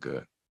to be that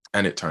good,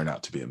 and it turned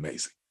out to be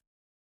amazing.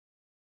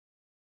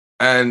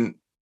 And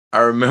I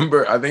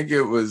remember, I think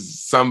it was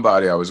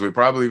somebody I was with,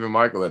 probably even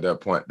Michael at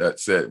that point,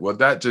 that said, well,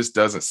 that just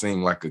doesn't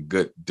seem like a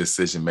good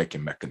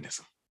decision-making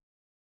mechanism.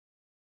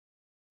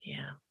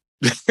 Yeah.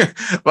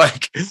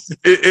 Like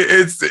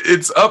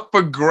it's up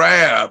for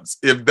grabs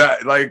if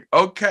that, like,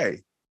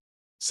 okay.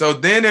 So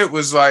then it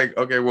was like,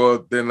 okay,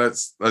 well then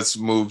let's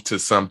move to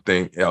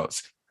something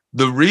else.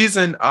 The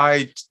reason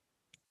I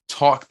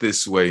talk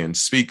this way and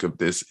speak of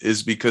this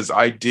is because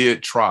I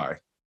did try.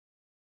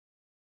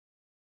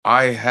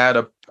 I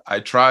I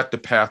tried the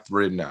path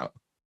written out.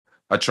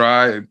 I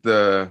tried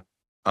the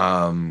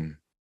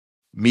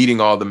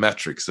meeting all the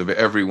metrics of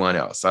everyone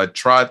else. I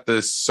tried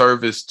the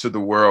service to the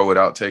world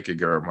without taking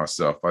care of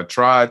myself. I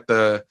tried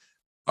the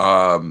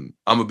I'm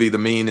gonna be the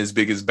mean as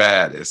big as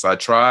baddest. I've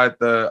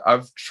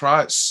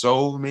tried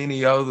so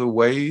many other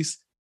ways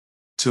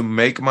to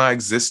make my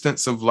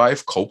existence of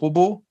life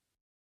culpable.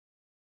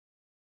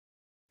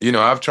 You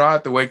know, I've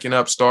tried the waking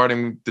up,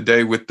 starting the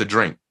day with the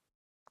drink.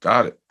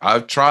 Got it.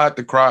 I've tried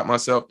to cry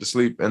myself to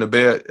sleep in a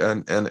bed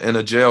and in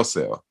a jail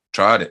cell.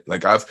 Tried it.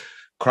 Like I've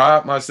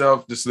cried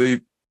myself to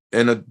sleep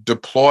in a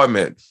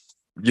deployment,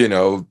 you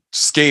know,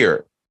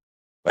 scared.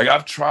 Like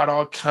I've tried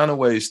all kind of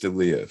ways to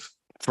live.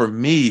 For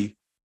me,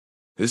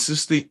 this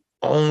is the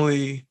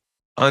only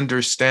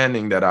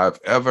understanding that I've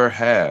ever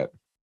had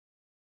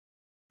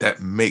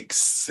that makes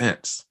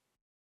sense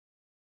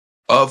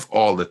of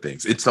all the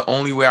things. It's the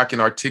only way I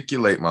can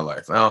articulate my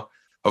life. Now,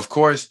 of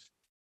course,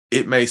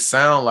 it may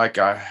sound like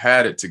I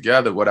had it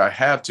together. What I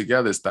have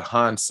together is the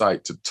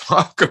hindsight to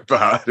talk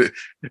about it.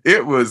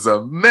 It was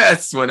a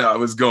mess when I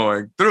was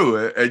going through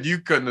it, and you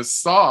couldn't have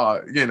saw,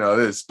 you know,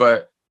 this,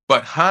 but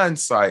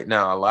hindsight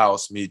now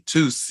allows me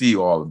to see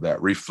all of that,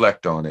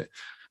 reflect on it,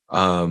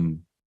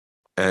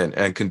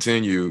 and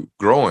continue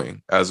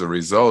growing as a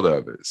result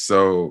of it.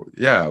 So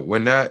yeah,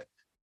 when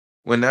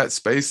that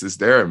space is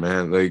there,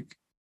 man, like,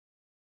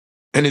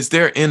 and it's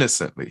there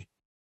innocently.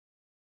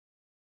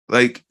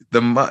 Like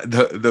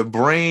the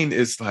brain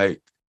is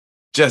like,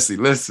 Jesse,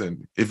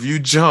 listen, if you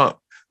jump,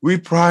 we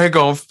probably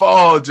gonna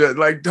fall. Just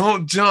like,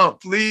 don't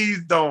jump,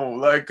 please don't.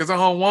 Like, cause I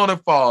don't want to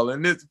fall,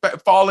 and it's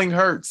falling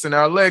hurts, and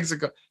our legs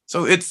are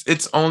so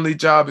its only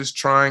job is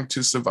trying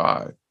to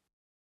survive.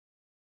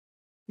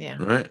 Yeah.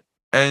 Right.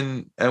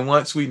 And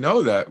once we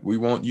know that, we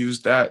won't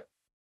use that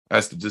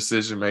as the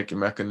decision making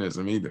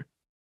mechanism either.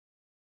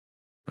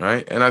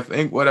 Right. And I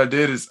think what I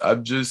did is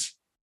I've just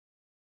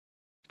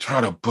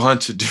tried a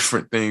bunch of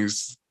different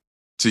things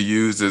to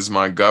use as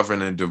my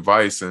governing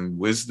device, and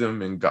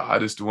wisdom and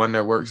God is the one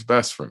that works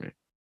best for me.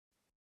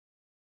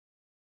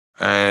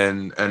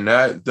 And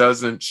that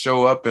doesn't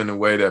show up in a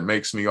way that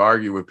makes me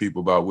argue with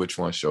people about which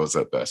one shows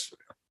up best for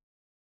them.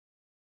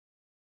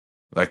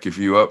 Like if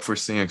you up for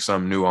seeing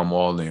something new, I'm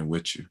all in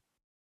with you.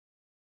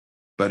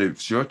 But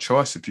it's your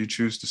choice if you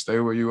choose to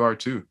stay where you are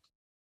too.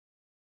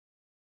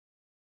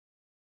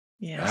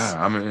 Yes.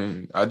 Yeah, I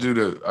mean, I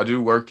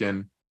do work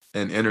in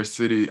inner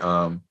city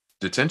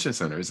detention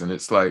centers, and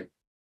it's like,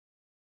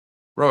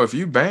 bro, if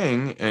you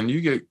bang and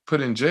you get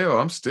put in jail,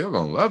 I'm still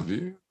gonna love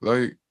you.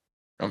 Like,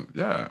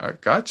 yeah, I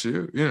got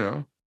you. You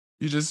know,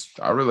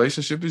 our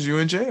relationship is you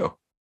in jail.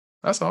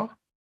 That's all.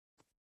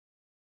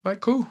 Like,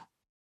 cool.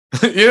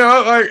 You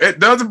know, like it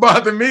doesn't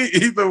bother me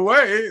either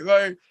way.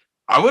 Like,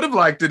 I would have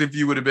liked it if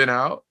you would have been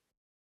out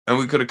and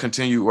we could have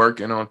continued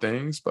working on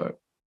things, but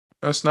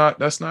that's not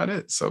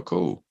it. So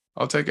cool.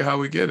 I'll take it how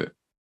we get it.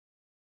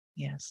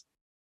 Yes.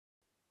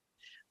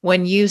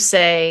 When you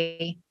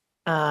say,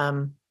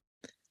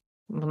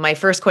 my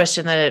first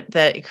question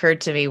that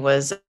occurred to me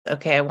was,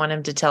 okay, I want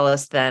him to tell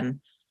us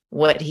then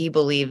what he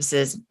believes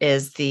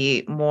is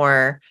the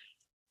more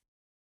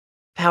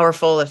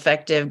powerful,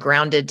 effective,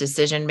 grounded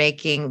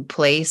decision-making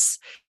place.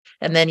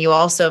 And then you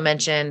also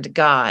mentioned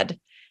God.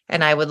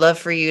 And I would love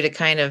for you to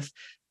kind of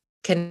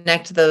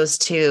connect those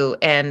two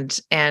and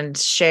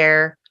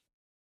share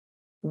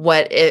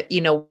what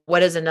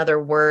is another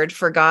word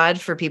for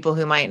God for people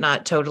who might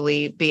not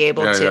totally be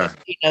able to,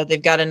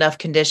 they've got enough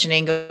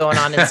conditioning going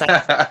on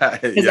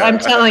inside. Because I'm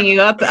telling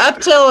you, up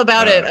till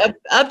about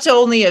up to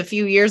only a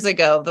few years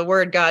ago, the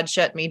word God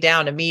shut me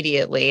down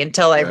immediately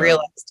until I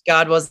realized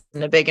God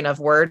wasn't a big enough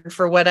word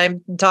for what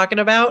I'm talking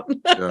about.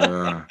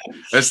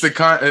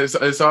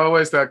 It's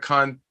always that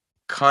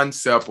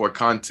concept or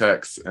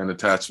context and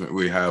attachment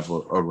we have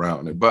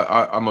around it. But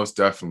I most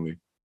definitely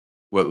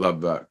would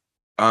love that.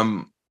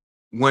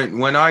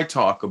 When I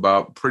talk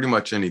about pretty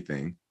much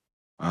anything,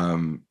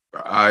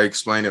 I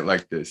explain it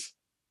like this.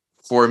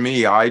 For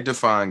me, I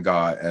define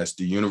God as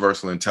the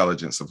universal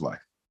intelligence of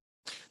life.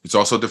 It's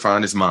also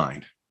defined as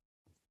mind.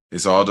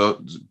 It's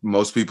all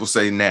most people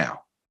say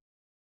now,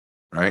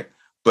 right?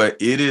 But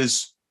it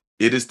is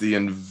the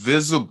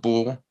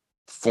invisible,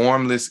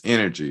 formless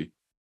energy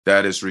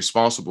that is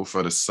responsible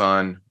for the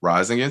sun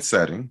rising and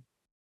setting,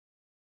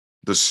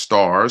 the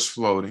stars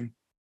floating,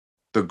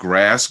 the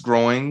grass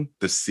growing,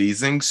 the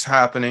seasons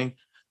happening,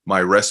 my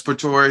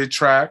respiratory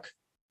tract,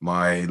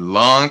 my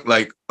lung,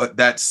 like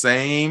that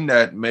same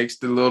that makes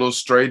the little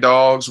stray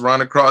dogs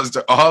run across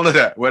all of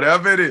that,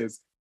 whatever it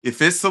is.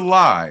 If it's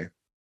alive,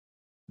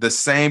 the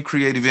same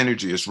creative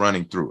energy is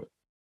running through it.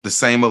 The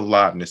same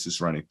aliveness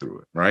is running through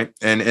it, right?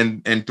 And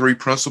in three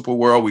principle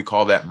world, we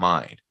call that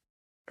mind,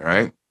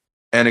 right?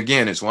 And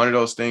again, it's one of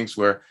those things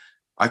where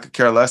I could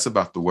care less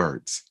about the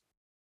words.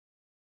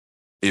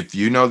 If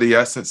you know the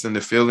essence and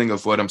the feeling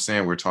of what I'm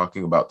saying, we're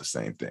talking about the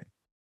same thing.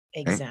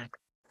 Exactly.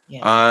 Right?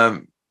 Yeah.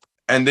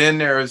 And then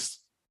there's,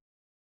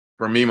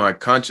 for me, my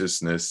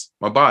consciousness,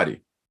 my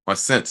body, my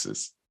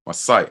senses, my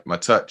sight, my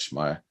touch,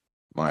 my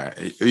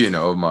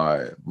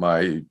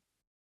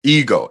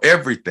ego,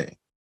 everything.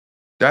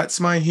 That's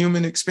my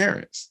human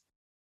experience,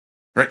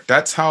 right?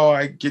 That's how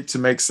I get to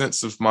make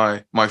sense of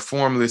my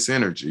formless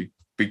energy,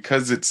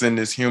 because it's in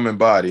this human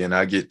body and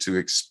I get to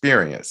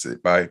experience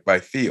it by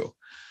feel.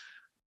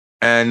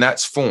 And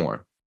that's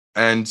form.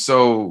 And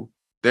so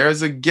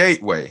there's a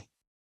gateway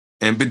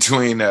in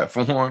between that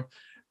form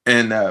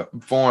and that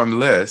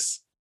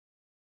formless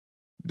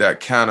that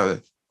kind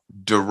of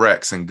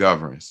directs and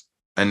governs.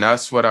 And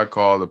that's what I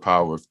call the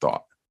power of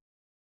thought.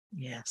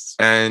 Yes.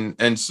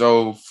 And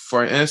so,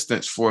 for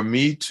instance, for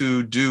me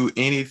to do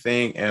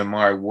anything in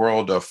my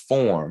world of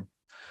form,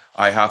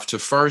 I have to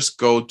first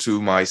go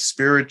to my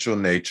spiritual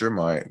nature,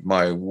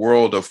 my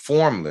world of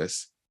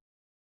formless,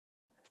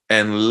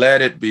 and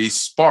let it be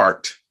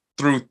sparked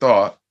through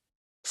thought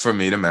for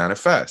me to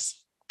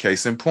manifest.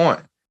 Case in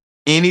point,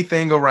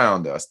 anything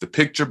around us, the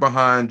picture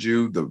behind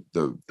you,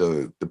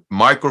 the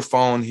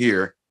microphone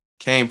here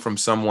came from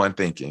someone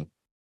thinking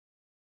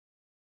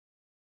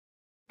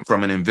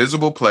from an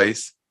invisible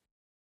place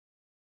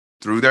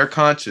through their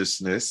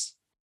consciousness,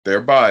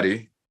 their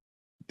body,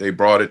 they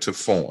brought it to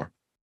form.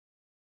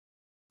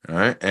 All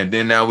right. And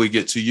then now we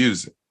get to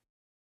use it.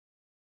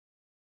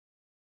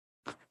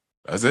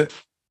 That's it.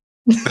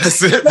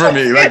 That's it for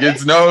me. Like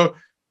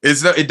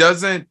it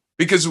doesn't,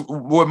 because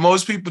what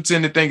most people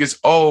tend to think is,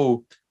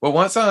 oh, well,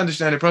 once I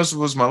understand the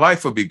principles, my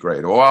life will be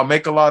great, or I'll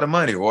make a lot of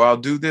money, or I'll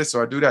do this,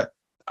 or I'll do that.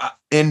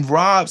 In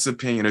Rob's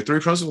opinion, the three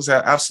principles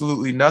have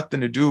absolutely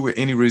nothing to do with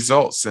any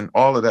results and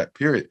all of that,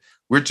 period.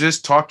 We're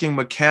just talking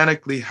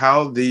mechanically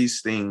how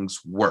these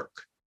things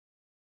work.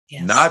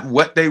 Yes. Not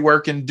what they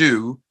work and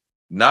do,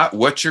 not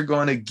what you're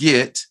going to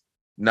get,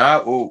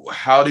 not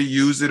how to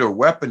use it or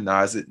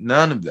weaponize it,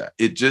 none of that.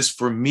 It just,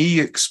 for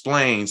me,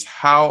 explains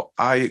how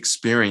I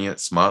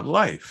experience my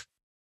life.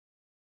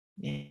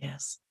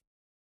 Yes.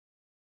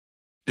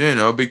 You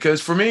know,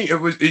 because for me,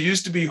 it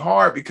used to be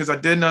hard because I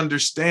didn't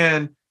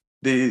understand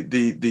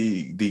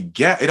the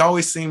gap. It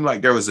always seemed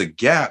like there was a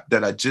gap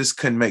that I just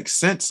couldn't make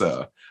sense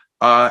of.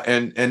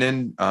 And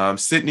in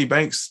Sydney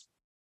Banks'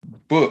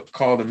 book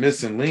called The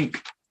Missing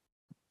Link,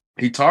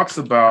 he talks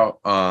about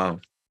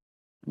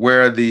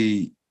where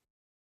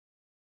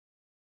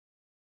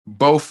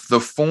both the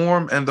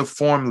form and the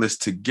formless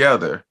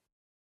together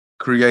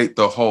create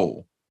the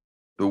whole,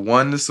 the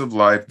oneness of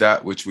life,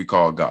 that which we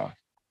call God,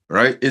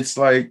 right? It's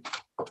like,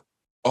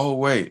 oh,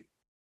 wait,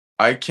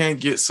 I can't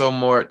get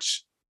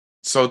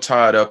so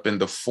tied up in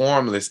the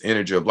formless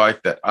energy of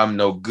life that I'm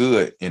no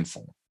good in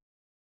form.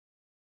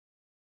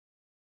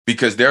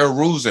 Because there are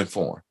rules in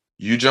form.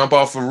 You jump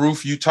off a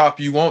roof, you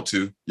want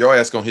to, your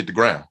ass gonna hit the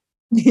ground.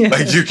 Yeah.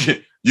 Like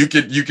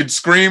you can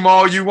scream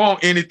all you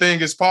want,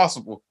 anything is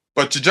possible.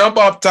 But to jump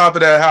off the top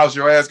of that house,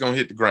 your ass gonna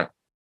hit the ground.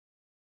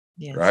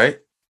 Yes. Right?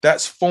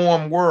 That's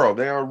form world.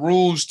 There are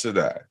rules to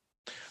that.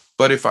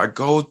 But if I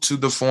go to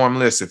the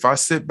formless, if I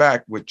sit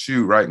back with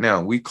you right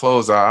now, we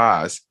close our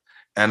eyes,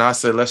 and I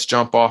say, let's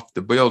jump off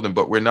the building,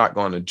 but we're not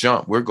going to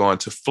jump. We're going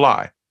to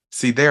fly.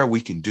 See, there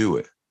we can do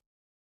it.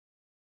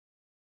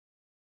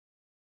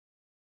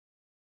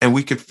 And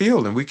we can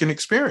feel and we can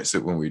experience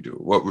it when we do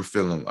what we're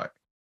feeling like.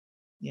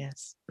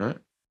 Yes. Right?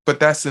 But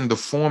that's in the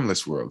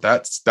formless world.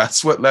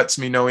 That's what lets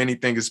me know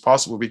anything is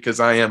possible,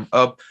 because I am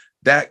of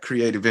that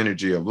creative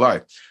energy of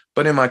life.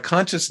 But in my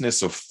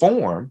consciousness of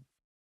form,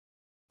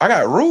 I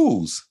got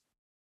rules.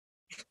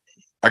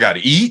 I got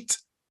to eat.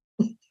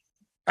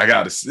 I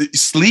got to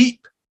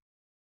sleep.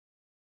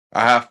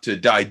 I have to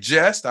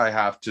digest. I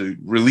have to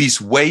release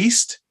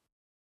waste.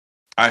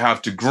 I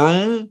have to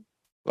groom.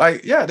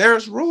 Like, yeah,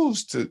 there's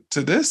rules to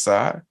this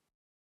side,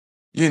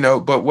 you know,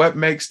 but what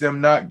makes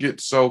them not get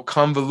so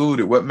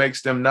convoluted, what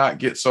makes them not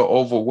get so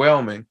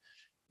overwhelming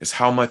is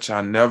how much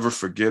I never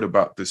forget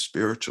about the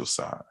spiritual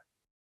side.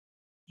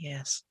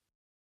 Yes.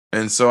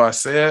 And so I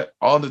say it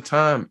all the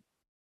time.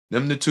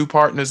 Them the two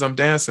partners I'm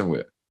dancing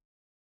with,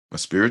 my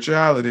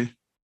spirituality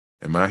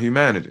and my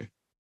humanity.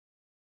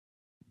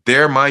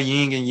 They're my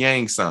yin and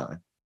yang sign.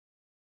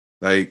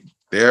 Like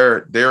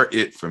they're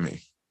it for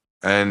me.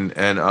 And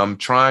I'm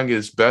trying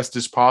as best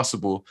as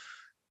possible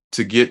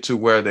to get to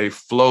where they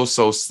flow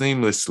so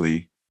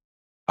seamlessly,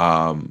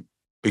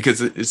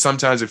 because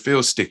sometimes it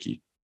feels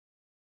sticky.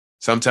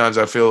 Sometimes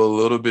I feel a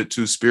little bit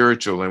too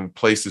spiritual in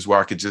places where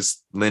I could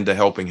just lend a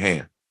helping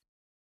hand.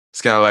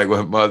 It's kind of like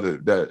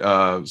what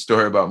that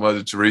story about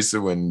Mother Teresa,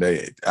 when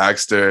they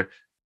asked her,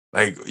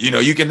 like, you know,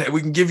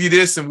 we can give you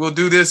this and we'll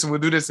do this and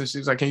we'll do this. And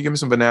she's like, can you give me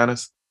some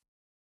bananas?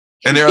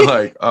 And they're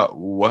like,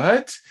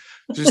 what?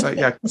 She's like,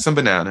 yeah, some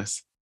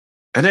bananas.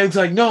 And they're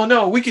like,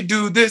 no, we could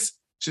do this.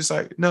 She's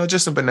like, no,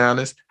 just some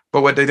bananas.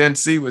 But what they didn't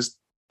see was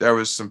there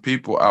was some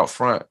people out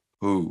front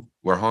who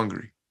were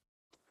hungry.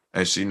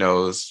 And she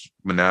knows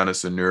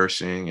bananas are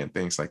nourishing and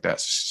things like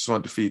that. So she just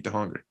wanted to feed the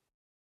hungry.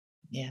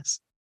 Yes.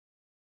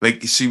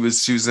 Like she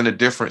was in a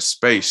different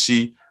space.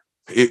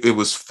 It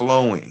was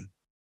flowing,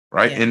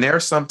 right? Yeah. And there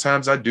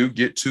sometimes I do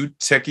get too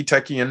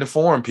techie in the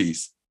form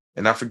piece,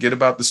 and I forget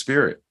about the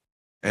spirit,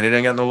 and it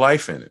ain't got no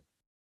life in it.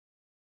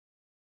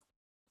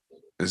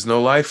 There's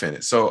no life in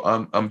it. So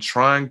I'm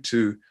trying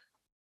to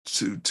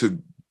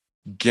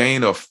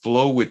gain a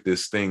flow with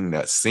this thing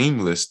that's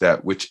seamless,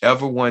 that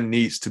whichever one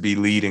needs to be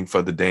leading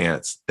for the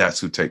dance, that's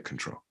who take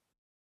control.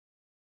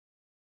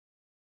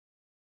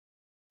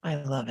 I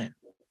love it.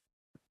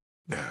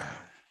 Yeah.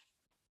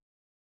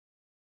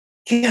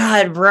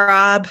 God,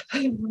 Rob,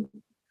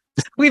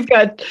 we've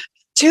got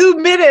 2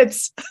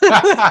 minutes and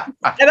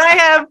I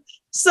have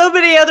so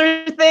many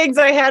other things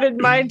I had in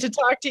mind to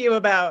talk to you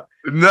about.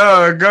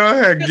 No, go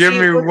ahead. Give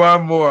me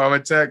one more. I'm a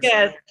text.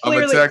 Yes,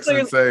 I'm a text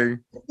and say.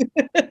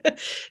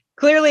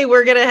 Clearly,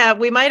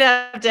 we might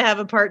have to have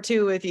a part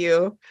 2 with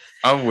you.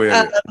 I'm with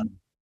it.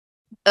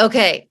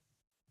 Okay.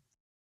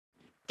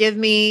 Give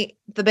me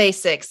the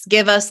basics.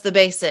 Give us the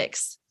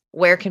basics.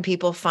 Where can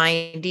people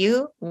find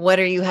you? What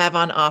do you have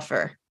on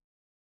offer?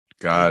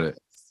 Got it.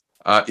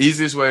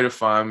 Easiest way to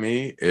find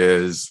me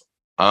is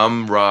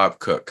I'm Rob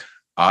Cook.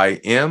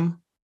 I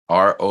am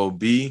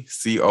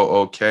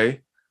ROBCOOK.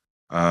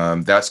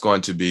 That's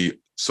going to be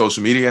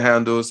social media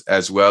handles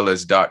as well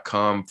as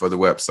 .com for the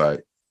website,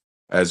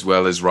 as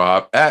well as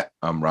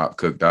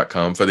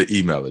rob@imrobcook.com for the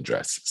email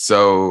address.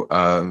 So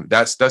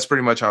that's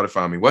pretty much how to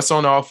find me. What's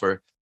on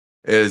offer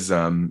is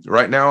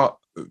right now,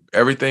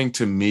 everything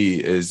to me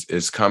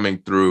is coming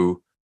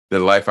through the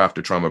Life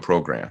After Trauma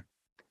program.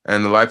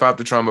 And the Life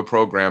After Trauma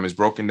program is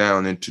broken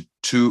down into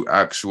 2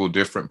 actual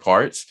different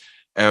parts.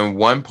 And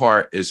one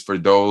part is for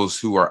those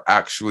who are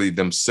actually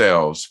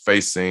themselves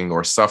facing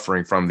or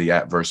suffering from the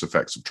adverse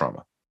effects of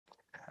trauma.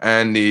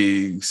 And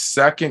the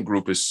second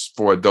group is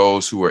for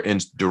those who are in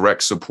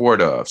direct support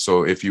of.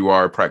 So if you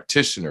are a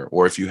practitioner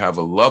or if you have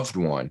a loved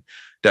one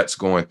that's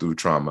going through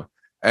trauma.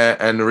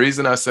 And the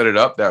reason I set it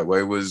up that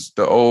way was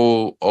the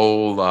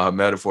old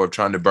metaphor of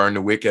trying to burn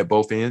the wick at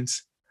both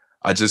ends.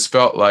 I just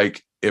felt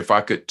like if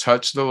I could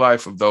touch the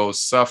life of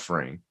those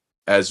suffering,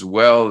 as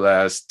well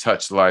as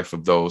touch the life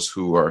of those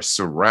who are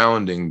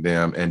surrounding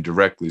them and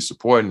directly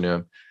supporting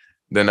them,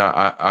 then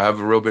I have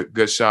a real bit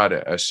good shot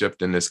at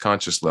shifting this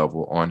conscious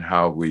level on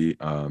how we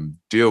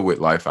deal with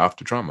life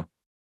after trauma.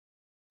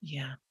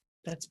 Yeah,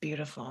 that's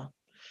beautiful.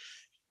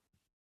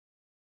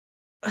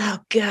 Oh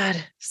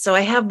God. So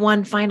I have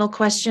one final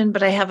question,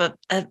 but I have a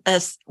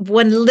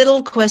one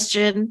little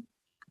question.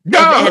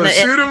 Go,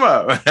 shoot them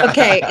up.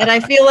 Okay. And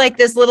I feel like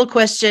this little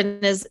question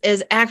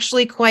is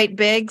actually quite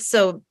big.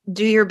 So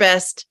do your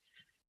best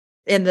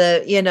in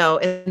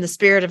the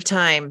spirit of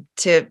time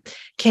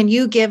can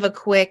you give a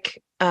quick,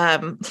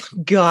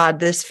 God,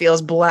 this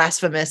feels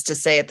blasphemous to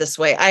say it this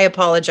way. I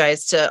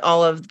apologize to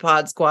all of the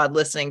Pod Squad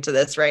listening to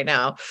this right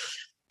now,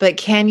 but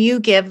can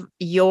you give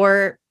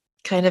your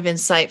kind of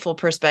insightful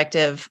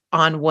perspective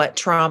on what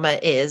trauma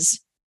is?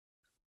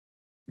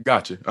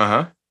 Gotcha.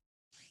 Uh-huh.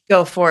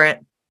 Go for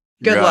it.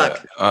 Good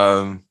luck.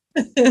 And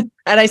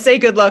I say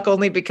good luck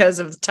only because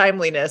of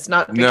timeliness,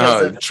 not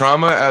because of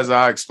trauma, as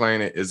I explain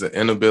it, is an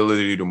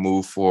inability to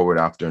move forward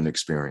after an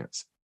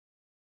experience.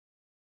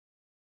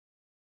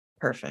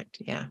 Perfect.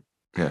 Yeah.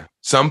 Yeah.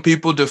 Some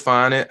people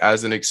define it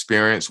as an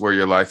experience where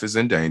your life is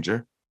in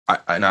danger.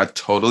 And I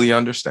totally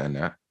understand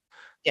that.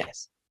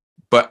 Yes.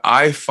 But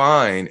I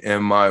find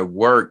in my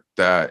work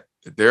that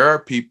there are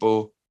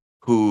people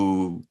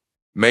who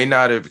may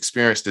not have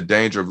experienced the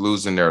danger of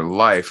losing their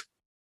life,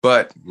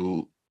 but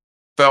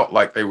felt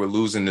like they were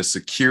losing the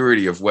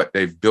security of what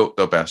they've built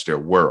up as their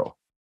world.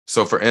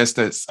 So for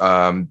instance,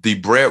 the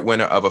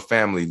breadwinner of a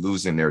family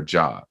losing their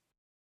job.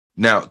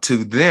 Now,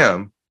 to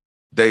them,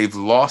 they've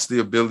lost the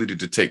ability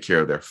to take care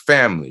of their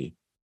family.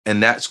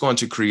 And that's going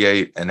to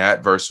create an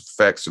adverse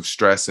effects of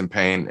stress and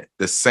pain,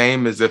 the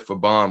same as if a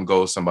bomb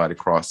goes somebody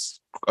across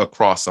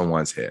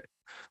someone's head.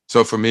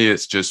 So for me,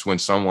 it's just when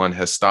someone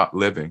has stopped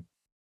living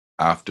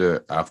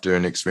after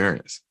an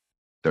experience,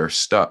 they're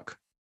stuck.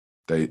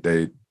 They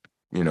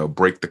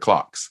break the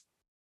clocks.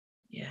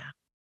 Yeah.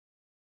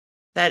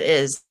 That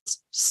is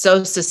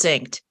so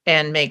succinct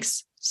and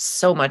makes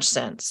so much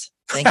sense.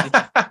 Thank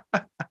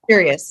you.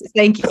 Serious.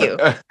 Thank you.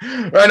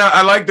 And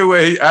I like the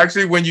way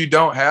actually, when you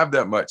don't have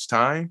that much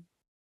time,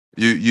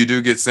 you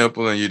do get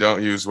simple and you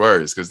don't use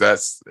words,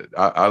 because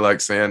I like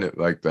saying it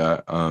like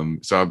that.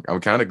 So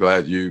I'm kind of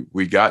glad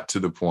we got to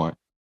the point,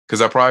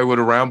 because I probably would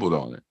have rambled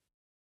on it.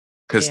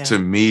 Because to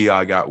me,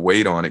 I got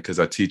weight on it because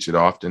I teach it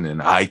often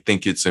and I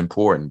think it's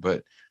important,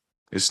 but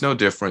it's no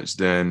difference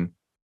than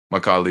my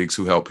colleagues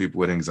who help people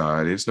with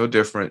anxiety. It's no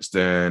difference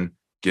than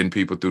getting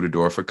people through the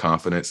door for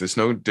confidence. It's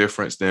no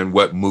difference than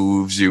what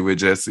moves you with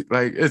Jesse.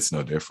 Like, it's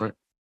no different,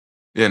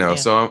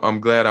 So I'm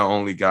glad I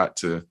only got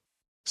to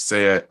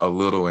say it a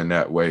little in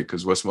that way,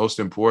 because what's most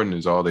important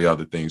is all the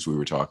other things we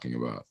were talking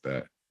about,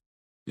 that,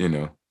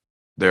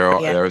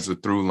 there's a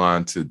through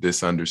line to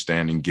this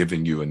understanding,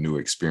 giving you a new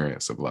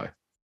experience of life.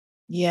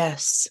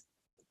 Yes,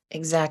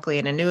 exactly.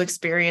 And a new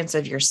experience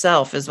of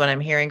yourself is what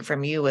I'm hearing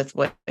from you with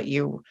what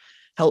you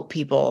help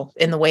people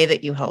in the way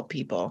that you help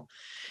people.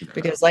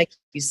 Because like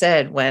you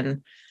said,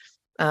 when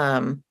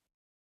I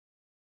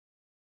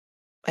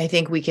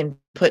think we can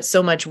put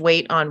so much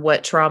weight on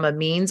what trauma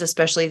means,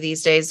 especially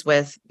these days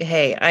with,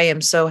 hey, I am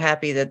so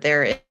happy that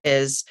there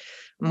is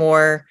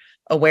more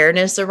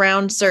awareness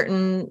around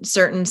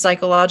certain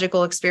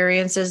psychological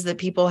experiences that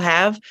people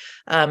have,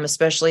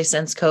 especially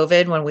since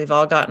COVID, when we've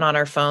all gotten on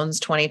our phones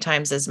 20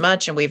 times as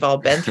much, and we've all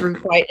been through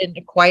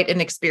quite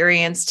an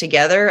experience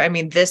together. I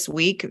mean, this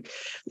week,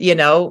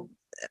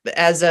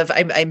 as of,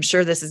 I'm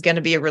sure this is going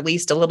to be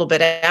released a little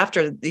bit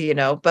after,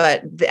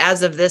 but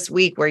as of this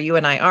week where you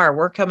and I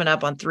we're coming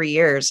up on 3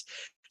 years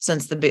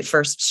since the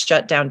first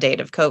shutdown date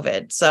of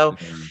COVID. So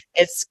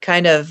it's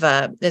kind of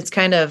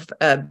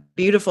a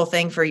beautiful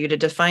thing for you to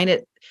define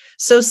it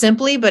so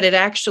simply, but it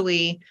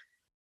actually,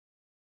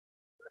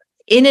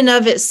 in and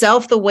of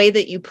itself, the way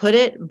that you put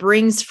it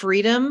brings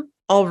freedom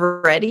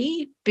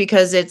already,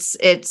 because it's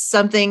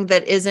something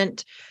that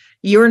isn't,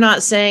 you're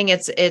not saying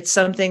it's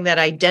something that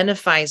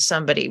identifies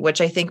somebody,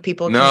 which I think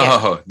people can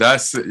get.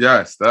 That's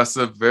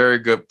a very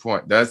good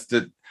point. That's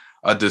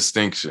a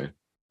distinction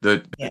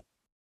that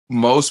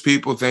most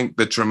people think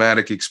the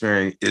traumatic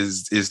experience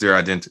is their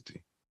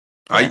identity.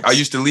 Yes. I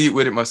used to lead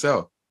with it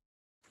myself.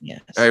 Yes.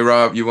 Hey,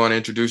 Rob, you want to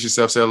introduce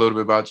yourself? Say a little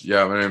bit about you.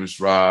 Yeah, my name is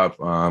Rob.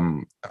 I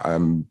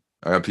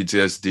have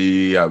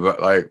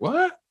PTSD. Like,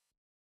 what?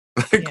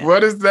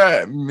 What does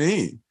that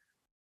mean?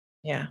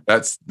 Yeah.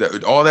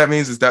 All that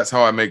means is that's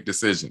how I make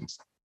decisions.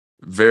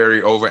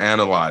 Very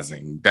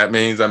overanalyzing. That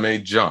means I may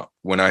jump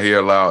when I hear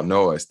a loud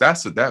noise.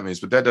 That's what that means.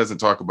 But that doesn't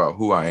talk about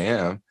who I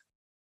am.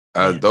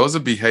 Those are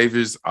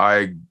behaviors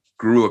I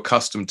grew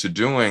accustomed to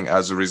doing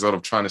as a result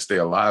of trying to stay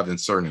alive in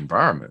certain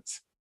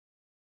environments.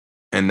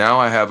 And now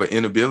I have an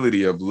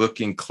inability of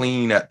looking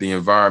clean at the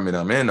environment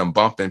I'm in. I'm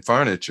bumping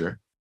furniture,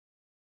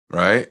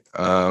 right?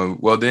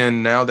 Well,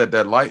 then now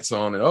that light's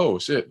on, and oh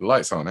shit, the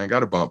light's on, I ain't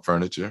got to bump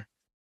furniture.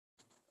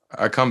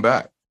 I come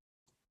back.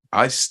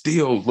 I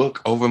still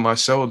look over my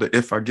shoulder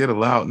if I get a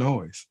loud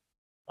noise.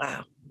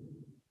 Wow.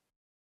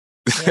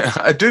 Yeah.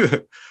 I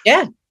do.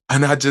 Yeah.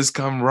 And I just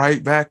come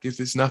right back if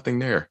there's nothing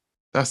there.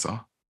 That's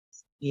all.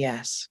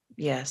 Yes.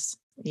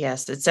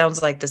 It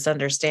sounds like this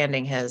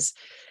understanding has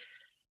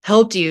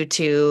helped you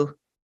to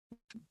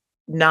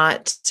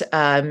not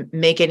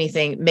make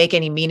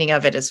any meaning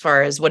of it, as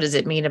far as what does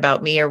it mean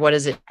about me, or what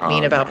does it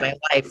mean about my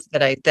life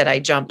that I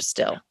jump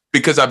still.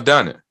 Because I've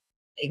done it.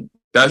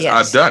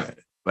 I've done it.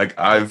 Like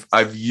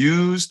I've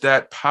used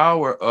that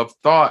power of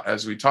thought,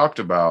 as we talked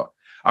about.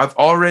 I've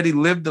already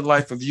lived the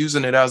life of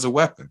using it as a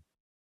weapon.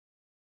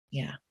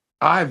 Yeah.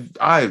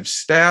 I've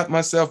stabbed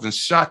myself and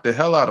shot the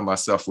hell out of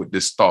myself with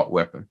this thought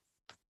weapon.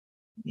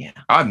 Yeah.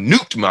 I've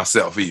nuked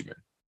myself even.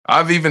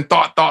 I've even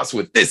thought thoughts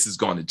with this is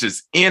going to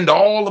just end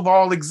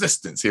all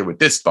existence here with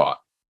this thought.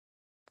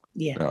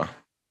 Yeah.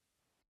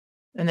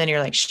 And then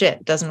you're like,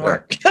 shit, doesn't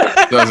work.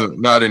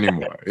 Not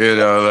anymore.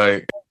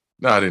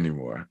 Not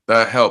anymore.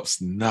 That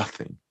helps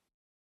nothing.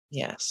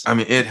 Yes. I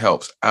mean, it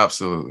helps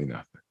absolutely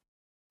nothing.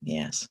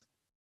 Yes.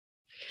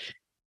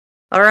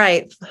 All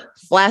right.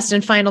 Last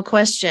and final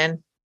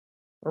question.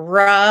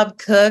 Rob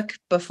Cook,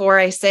 before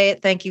I say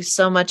it, thank you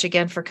so much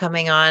again for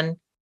coming on.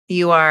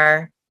 You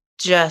are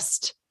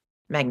just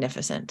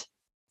magnificent.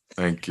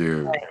 Thank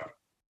you. Right.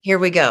 Here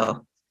we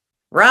go.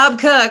 Rob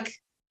Cook,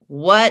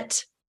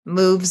 what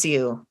moves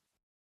you?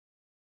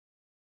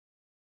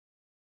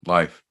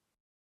 Life.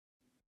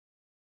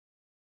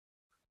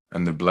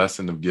 And the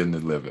blessing of getting to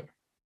live it.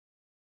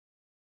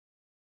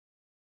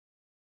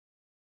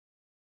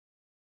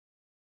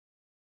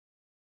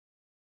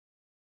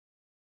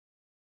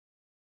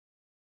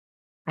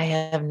 I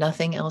have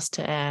nothing else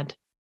to add.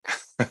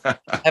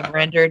 Have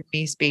rendered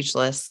me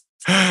speechless.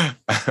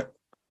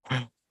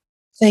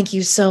 Thank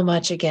you so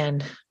much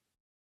again.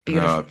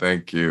 Beautiful. No,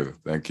 thank you.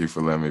 Thank you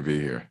for letting me be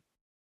here.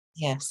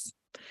 Yes.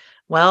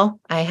 Well,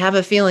 I have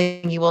a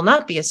feeling you will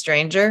not be a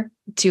stranger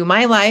to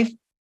my life,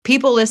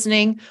 people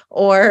listening,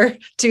 or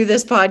to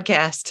this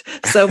podcast.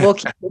 So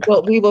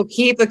we will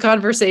keep the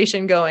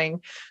conversation going.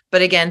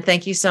 But again,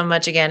 thank you so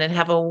much again, and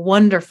have a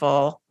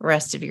wonderful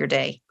rest of your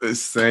day. The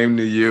same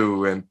to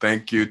you. And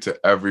thank you to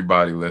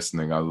everybody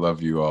listening. I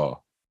love you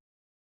all.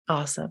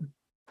 Awesome.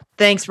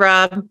 Thanks,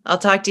 Rob. I'll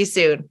talk to you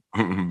soon.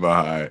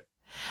 Bye.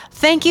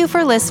 Thank you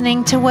for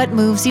listening to What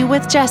Moves You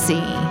with Jesse.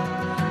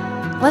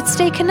 Let's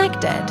stay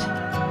connected.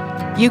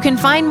 You can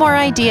find more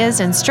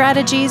ideas and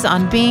strategies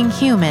on being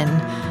human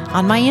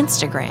on my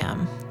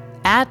Instagram,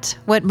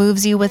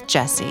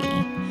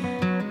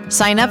 @WhatMovesYouWithJesse.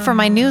 Sign up for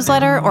my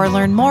newsletter or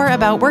learn more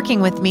about working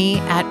with me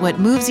at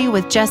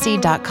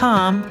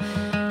whatmovesyouwithjesse.com.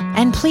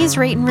 And please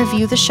rate and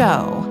review the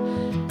show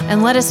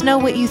and let us know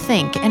what you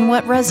think and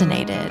what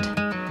resonated.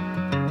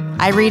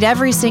 I read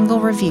every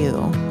single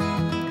review.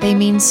 They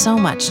mean so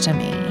much to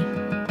me.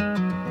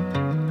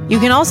 You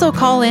can also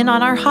call in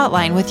on our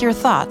hotline with your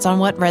thoughts on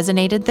what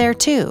resonated there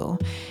too.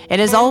 It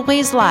is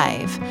always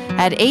live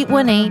at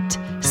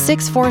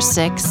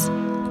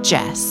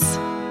 818-646-JESS.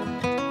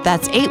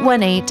 That's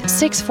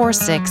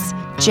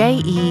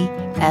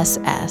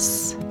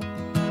 818-646-JESS.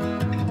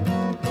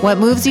 What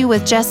Moves You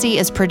with Jesse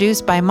is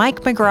produced by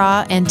Mike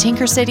McGraw and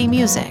Tinker City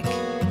Music.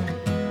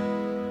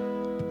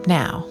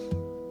 Now,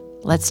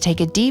 let's take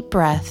a deep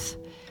breath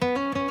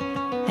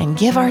and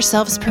give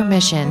ourselves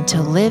permission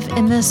to live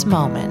in this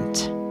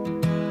moment.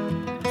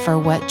 for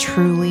what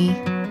truly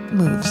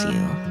moves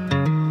you.